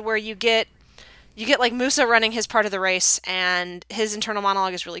episode where you get Musa running his part of the race, and his internal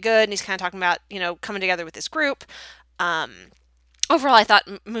monologue is really good, and he's kind of talking about coming together with this group. Overall, I thought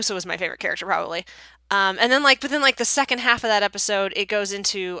Musa was my favorite character probably. And then but then the second half of that episode, it goes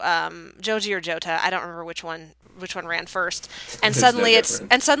into Joji or Jota. I don't remember which one ran first. And There's no suddenly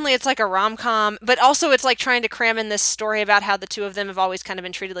difference. it's like a rom-com, but also it's like trying to cram in this story about how the two of them have always kind of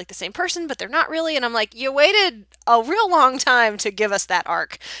been treated like the same person, but they're not really. And I'm like, you waited a real long time to give us that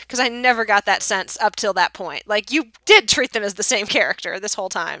arc, because I never got that sense up till that point. Like, you did treat them as the same character this whole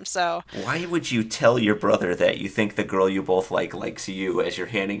time. So Why would you tell your brother that you think the girl you both like likes you as you're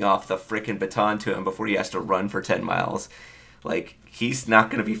handing off the frickin' baton to him before he has to run for 10 miles? Like, he's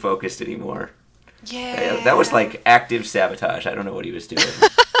not going to be focused anymore. yeah, That was like active sabotage. I don't know what he was doing.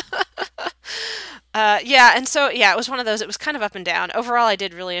 yeah, and so yeah, it was one of those. It was kind of up and down. Overall, I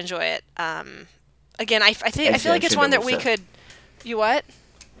did really enjoy it. Again, I feel like it's one that we Shindo could. You what?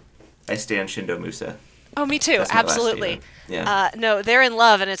 I stand Shindo Musa. Oh, me too. That's my last Absolutely. statement. Yeah. No, they're in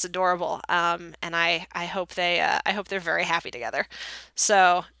love and it's adorable. And I hope they're very happy together.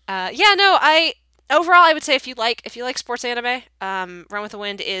 So, yeah, no, overall I would say if you like sports anime, Run with the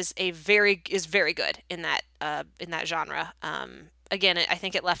Wind is very good in that genre. Again, I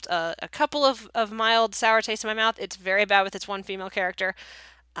think it left a couple of mild sour tastes in my mouth. It's very bad with its one female character.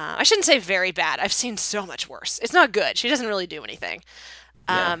 I shouldn't say very bad. I've seen so much worse. It's not good. She doesn't really do anything.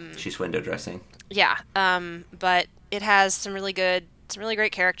 Yeah. She's window dressing. Yeah, but it has some really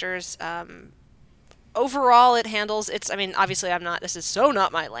great characters. Overall, it handles its. I mean, obviously, this is so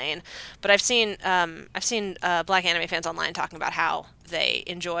not my lane, but I've seen Black anime fans online talking about how they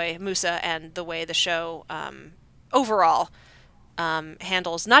enjoy Musa and the way the show overall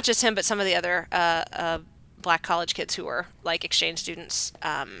handles not just him, but some of the other Black college kids who are like exchange students.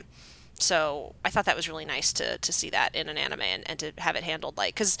 So I thought that was really nice to see that in an anime, and to have it handled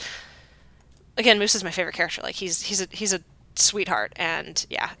because again, Moose is my favorite character. Like, he's a sweetheart, and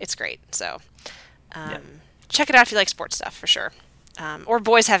yeah, it's great. So Yeah. check it out if you like sports stuff, for sure. Or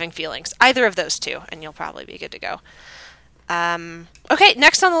boys having feelings. Either of those two, and you'll probably be good to go. Okay,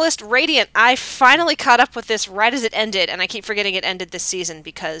 next on the list, Radiant. I finally caught up with this right as it ended, and I keep forgetting it ended this season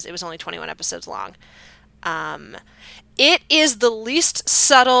because it was only 21 episodes long. It is the least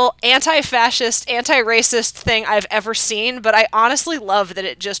subtle anti-fascist, anti-racist thing I've ever seen, but I honestly love that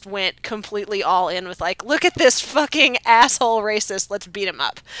it just went completely all in with like, look at this fucking asshole racist, let's beat him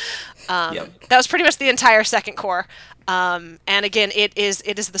up. Yep. That was pretty much the entire second core. And again, it is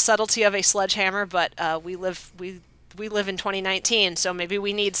the subtlety of a sledgehammer, but we live in 2019, so maybe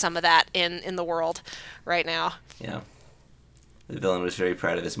we need some of that in the world right now. Yeah. The villain was very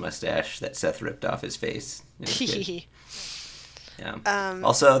proud of his mustache that Seth ripped off his face. It was good. Yeah.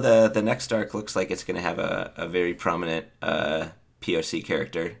 Also, the next arc looks like it's going to have a very prominent POC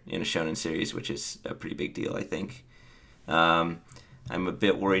character in a shonen series, which is a pretty big deal, I think. I'm a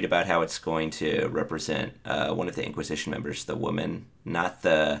bit worried about how it's going to represent one of the Inquisition members, the woman, not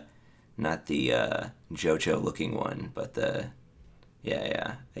the JoJo-looking one, but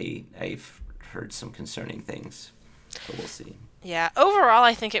I've heard some concerning things, but we'll see. Yeah, overall,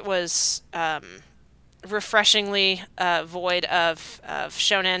 I think it was refreshingly void of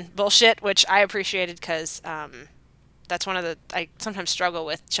shonen bullshit, which I appreciated because that's one of the... I sometimes struggle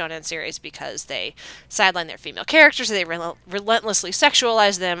with shonen series because they sideline their female characters, or they relentlessly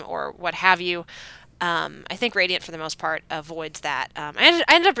sexualize them, or what have you. I think Radiant, for the most part, avoids that. I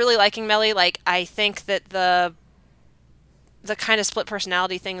ended up really liking Melly. Like, I think that the kind of split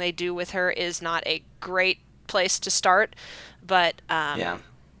personality thing they do with her is not a great place to start, but Yeah.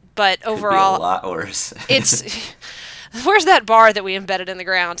 but Could overall, be a lot worse. it's where's that bar that we embedded in the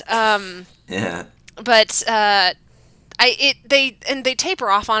ground? Yeah. But they taper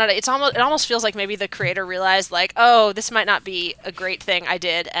off on it. It almost feels like maybe the creator realized, like, oh, this might not be a great thing I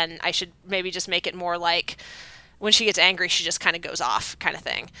did, and I should maybe just make it more like when she gets angry, she just kind of goes off, kind of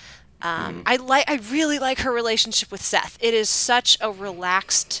thing. I really like her relationship with Seth. It is such a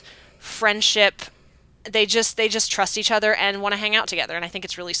relaxed friendship. They just trust each other and want to hang out together, and I think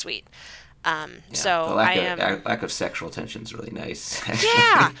it's really sweet. So the lack of sexual tension is really nice. Actually.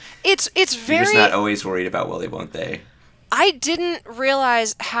 Yeah, it's very. You're just not always worried about will they, won't they. I didn't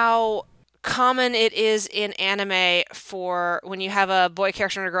realize how common it is in anime for when you have a boy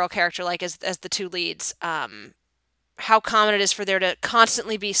character and a girl character, like as the two leads. How common it is for there to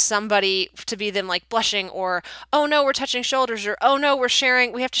constantly be somebody to be them, like blushing, or oh no, we're touching shoulders, or oh no, we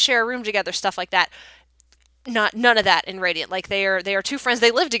have to share a room together, stuff like that. None of that in Radiant. Like, they are two friends. They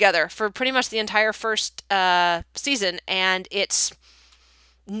live together for pretty much the entire first season, and it's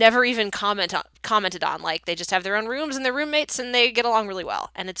never even commented on. Like, they just have their own rooms and their roommates, and they get along really well,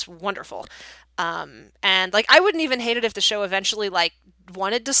 and it's wonderful. And like, I wouldn't even hate it if the show eventually like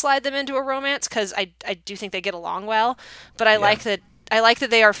wanted to slide them into a romance, because I do think they get along well. But I like that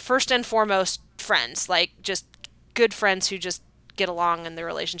they are first and foremost friends, like just good friends who just get along and the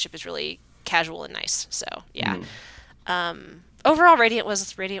relationship is really casual and nice. So yeah. Overall, Radiant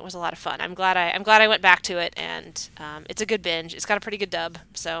was a lot of fun. I'm glad I went back to it, and it's a good binge. It's got a pretty good dub,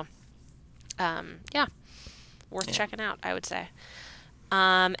 so yeah, worth checking out, I would say.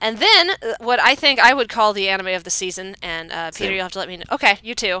 And then what I think I would call the anime of the season, and Peter, Same. you'll have to let me know. Okay,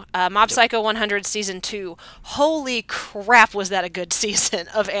 you too. Mob Psycho 100 season 2. Holy crap, was that a good season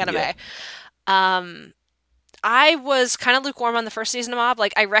of anime? Yeah. I was kind of lukewarm on the first season of Mob.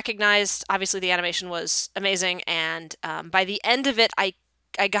 Like, I recognized, obviously, the animation was amazing, and by the end of it, I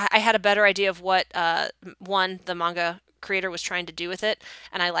had a better idea of what the manga creator was trying to do with it,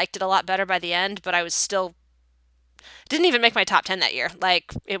 and I liked it a lot better by the end. But I was still didn't even make my top 10 that year.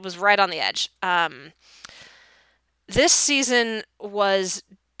 Like, it was right on the edge. This season was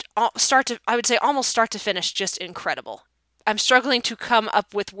I would say almost start to finish, just incredible. I'm struggling to come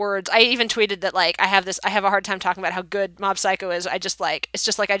up with words. I even tweeted that, like, I have a hard time talking about how good Mob Psycho is. It's just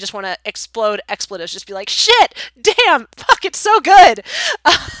like I just want to explode expletives, just be like, shit, damn, fuck, it's so good.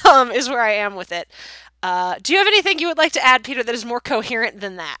 Is where I am with it. Do you have anything you would like to add, Peter, that is more coherent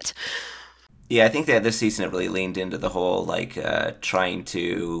than that? Yeah, I think that this season it really leaned into the whole like trying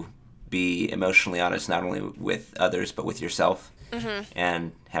to be emotionally honest, not only with others but with yourself,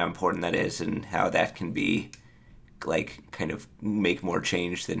 and how important that is, and how that can be like kind of make more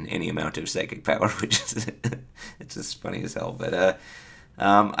change than any amount of psychic power, which is it's just funny as hell. But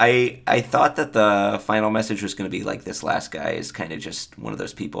I thought that the final message was going to be like, this last guy is kind of just one of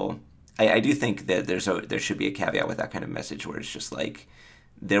those people. I do think that there should be a caveat with that kind of message, where it's just like,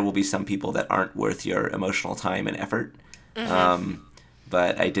 there will be some people that aren't worth your emotional time and effort.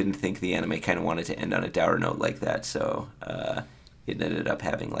 But I didn't think the anime kind of wanted to end on a dour note like that, so it ended up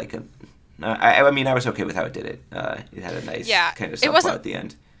having like a... I mean, I was okay with how it did it. It had a nice kind of subplot at the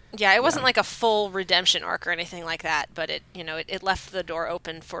end. Yeah, it wasn't like a full redemption arc or anything like that, but it left the door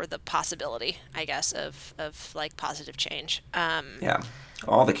open for the possibility, I guess, of like positive change. Yeah,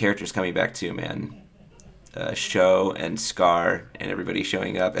 all the characters coming back too, man. Sho and Scar and everybody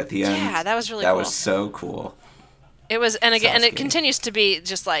showing up at the end. Yeah, that was really cool. That was so cool. It was, and again, and it continues to be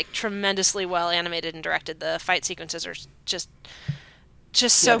just like tremendously well animated and directed. The fight sequences are just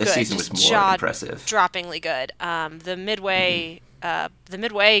so good. This season was more impressive. Droppingly good. The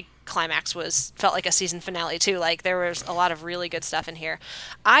midway climax felt like a season finale too. Like, there was a lot of really good stuff in here.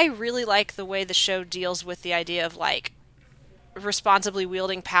 I really like the way the show deals with the idea of like responsibly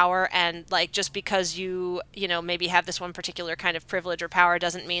wielding power, and like, just because you maybe have this one particular kind of privilege or power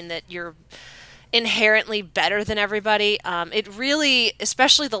doesn't mean that you're inherently better than everybody. It really,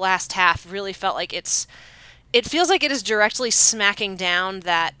 especially the last half, really felt like it feels like it is directly smacking down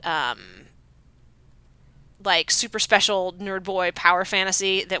that like super special nerd boy power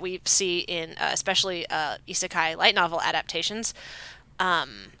fantasy that we see in especially isekai light novel adaptations,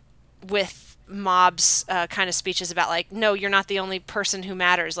 with Mob's kind of speeches about like, no, you're not the only person who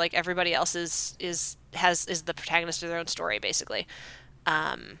matters. Like, everybody else is the protagonist of their own story, basically.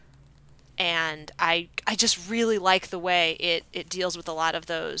 And I just really like the way it deals with a lot of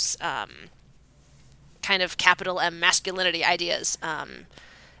those kind of capital M masculinity ideas,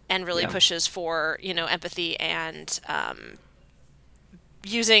 and really pushes for empathy and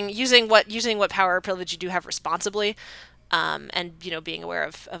using what power or privilege you do have responsibly. And being aware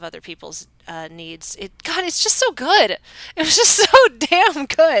of other people's needs. It's just so good. It was just so damn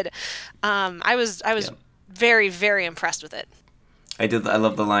good. I was very, very impressed with it. I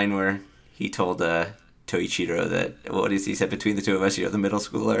love the line where he told Toichiro that, what is he said, between the two of us, you're the middle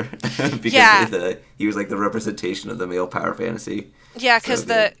schooler, because he was like the representation of the male power fantasy. Yeah, because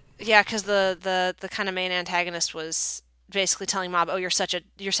the kind of main antagonist was basically telling Mob, "Oh, you're such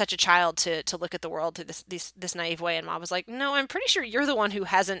a child to look at the world through this naive way." And Mob was like, "No, I'm pretty sure you're the one who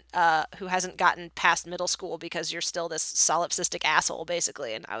hasn't gotten past middle school, because you're still this solipsistic asshole,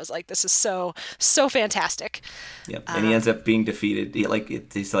 basically." And I was like, "This is so fantastic." Yep. And he ends up being defeated.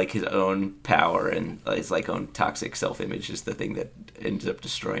 It's like his own power and his like own toxic self-image is the thing that ends up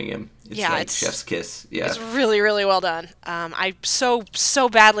destroying him. It's chef's kiss. Yeah, it's really, really well done. I so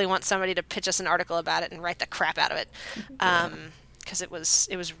badly want somebody to pitch us an article about it and write the crap out of it. Because it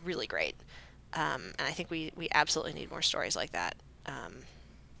was really great, and I think we absolutely need more stories like that.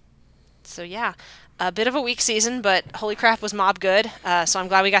 So yeah, a bit of a weak season, but holy crap, was Mob good. So I'm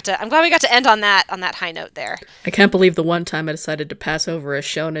glad we got to end on that high note there. I can't believe the one time I decided to pass over a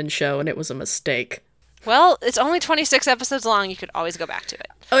shonen show and it was a mistake. Well, it's only 26 episodes long. You could always go back to it.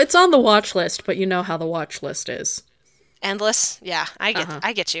 Oh, it's on the watch list, but you know how the watch list is. Endless. Yeah, I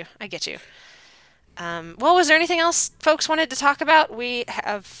get you. Well, was there anything else folks wanted to talk about? We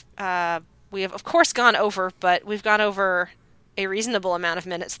have We have, of course, gone over, but we've gone over a reasonable amount of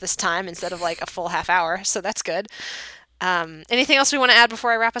minutes this time instead of like a full half hour, so that's good. Anything else we want to add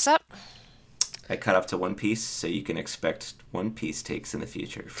before I wrap us up? I caught up to One Piece, so you can expect One Piece takes in the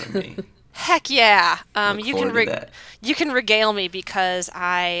future from me. Heck yeah! Look forward to that. You can regale me because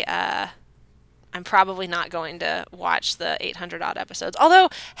I'm probably not going to watch the 800 odd episodes. Although,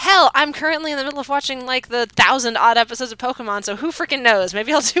 hell, I'm currently in the middle of watching like the 1,000 odd episodes of Pokemon, so who freaking knows?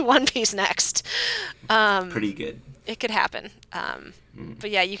 Maybe I'll do One Piece next. Pretty good. It could happen. But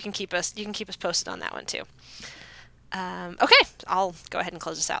yeah, you can keep us posted on that one too. Okay, I'll go ahead and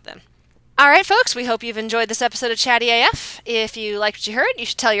close this out then. All right, folks, we hope you've enjoyed this episode of Chatty AF. If you liked what you heard, you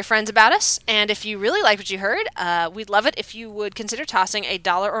should tell your friends about us. And if you really liked what you heard, we'd love it if you would consider tossing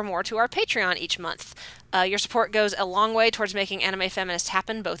 $1 or more to our Patreon each month. Your support goes a long way towards making Anime Feminist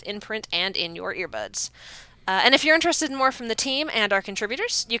happen, both in print and in your earbuds. And if you're interested in more from the team and our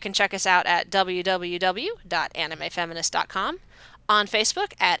contributors, you can check us out at www.animefeminist.com, on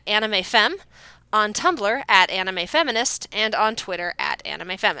Facebook at AnimeFem, on Tumblr at AnimeFeminist, and on Twitter at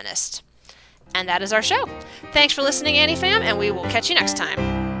AnimeFeminist. And that is our show. Thanks for listening, AniFam, and we will catch you next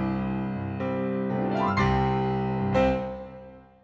time.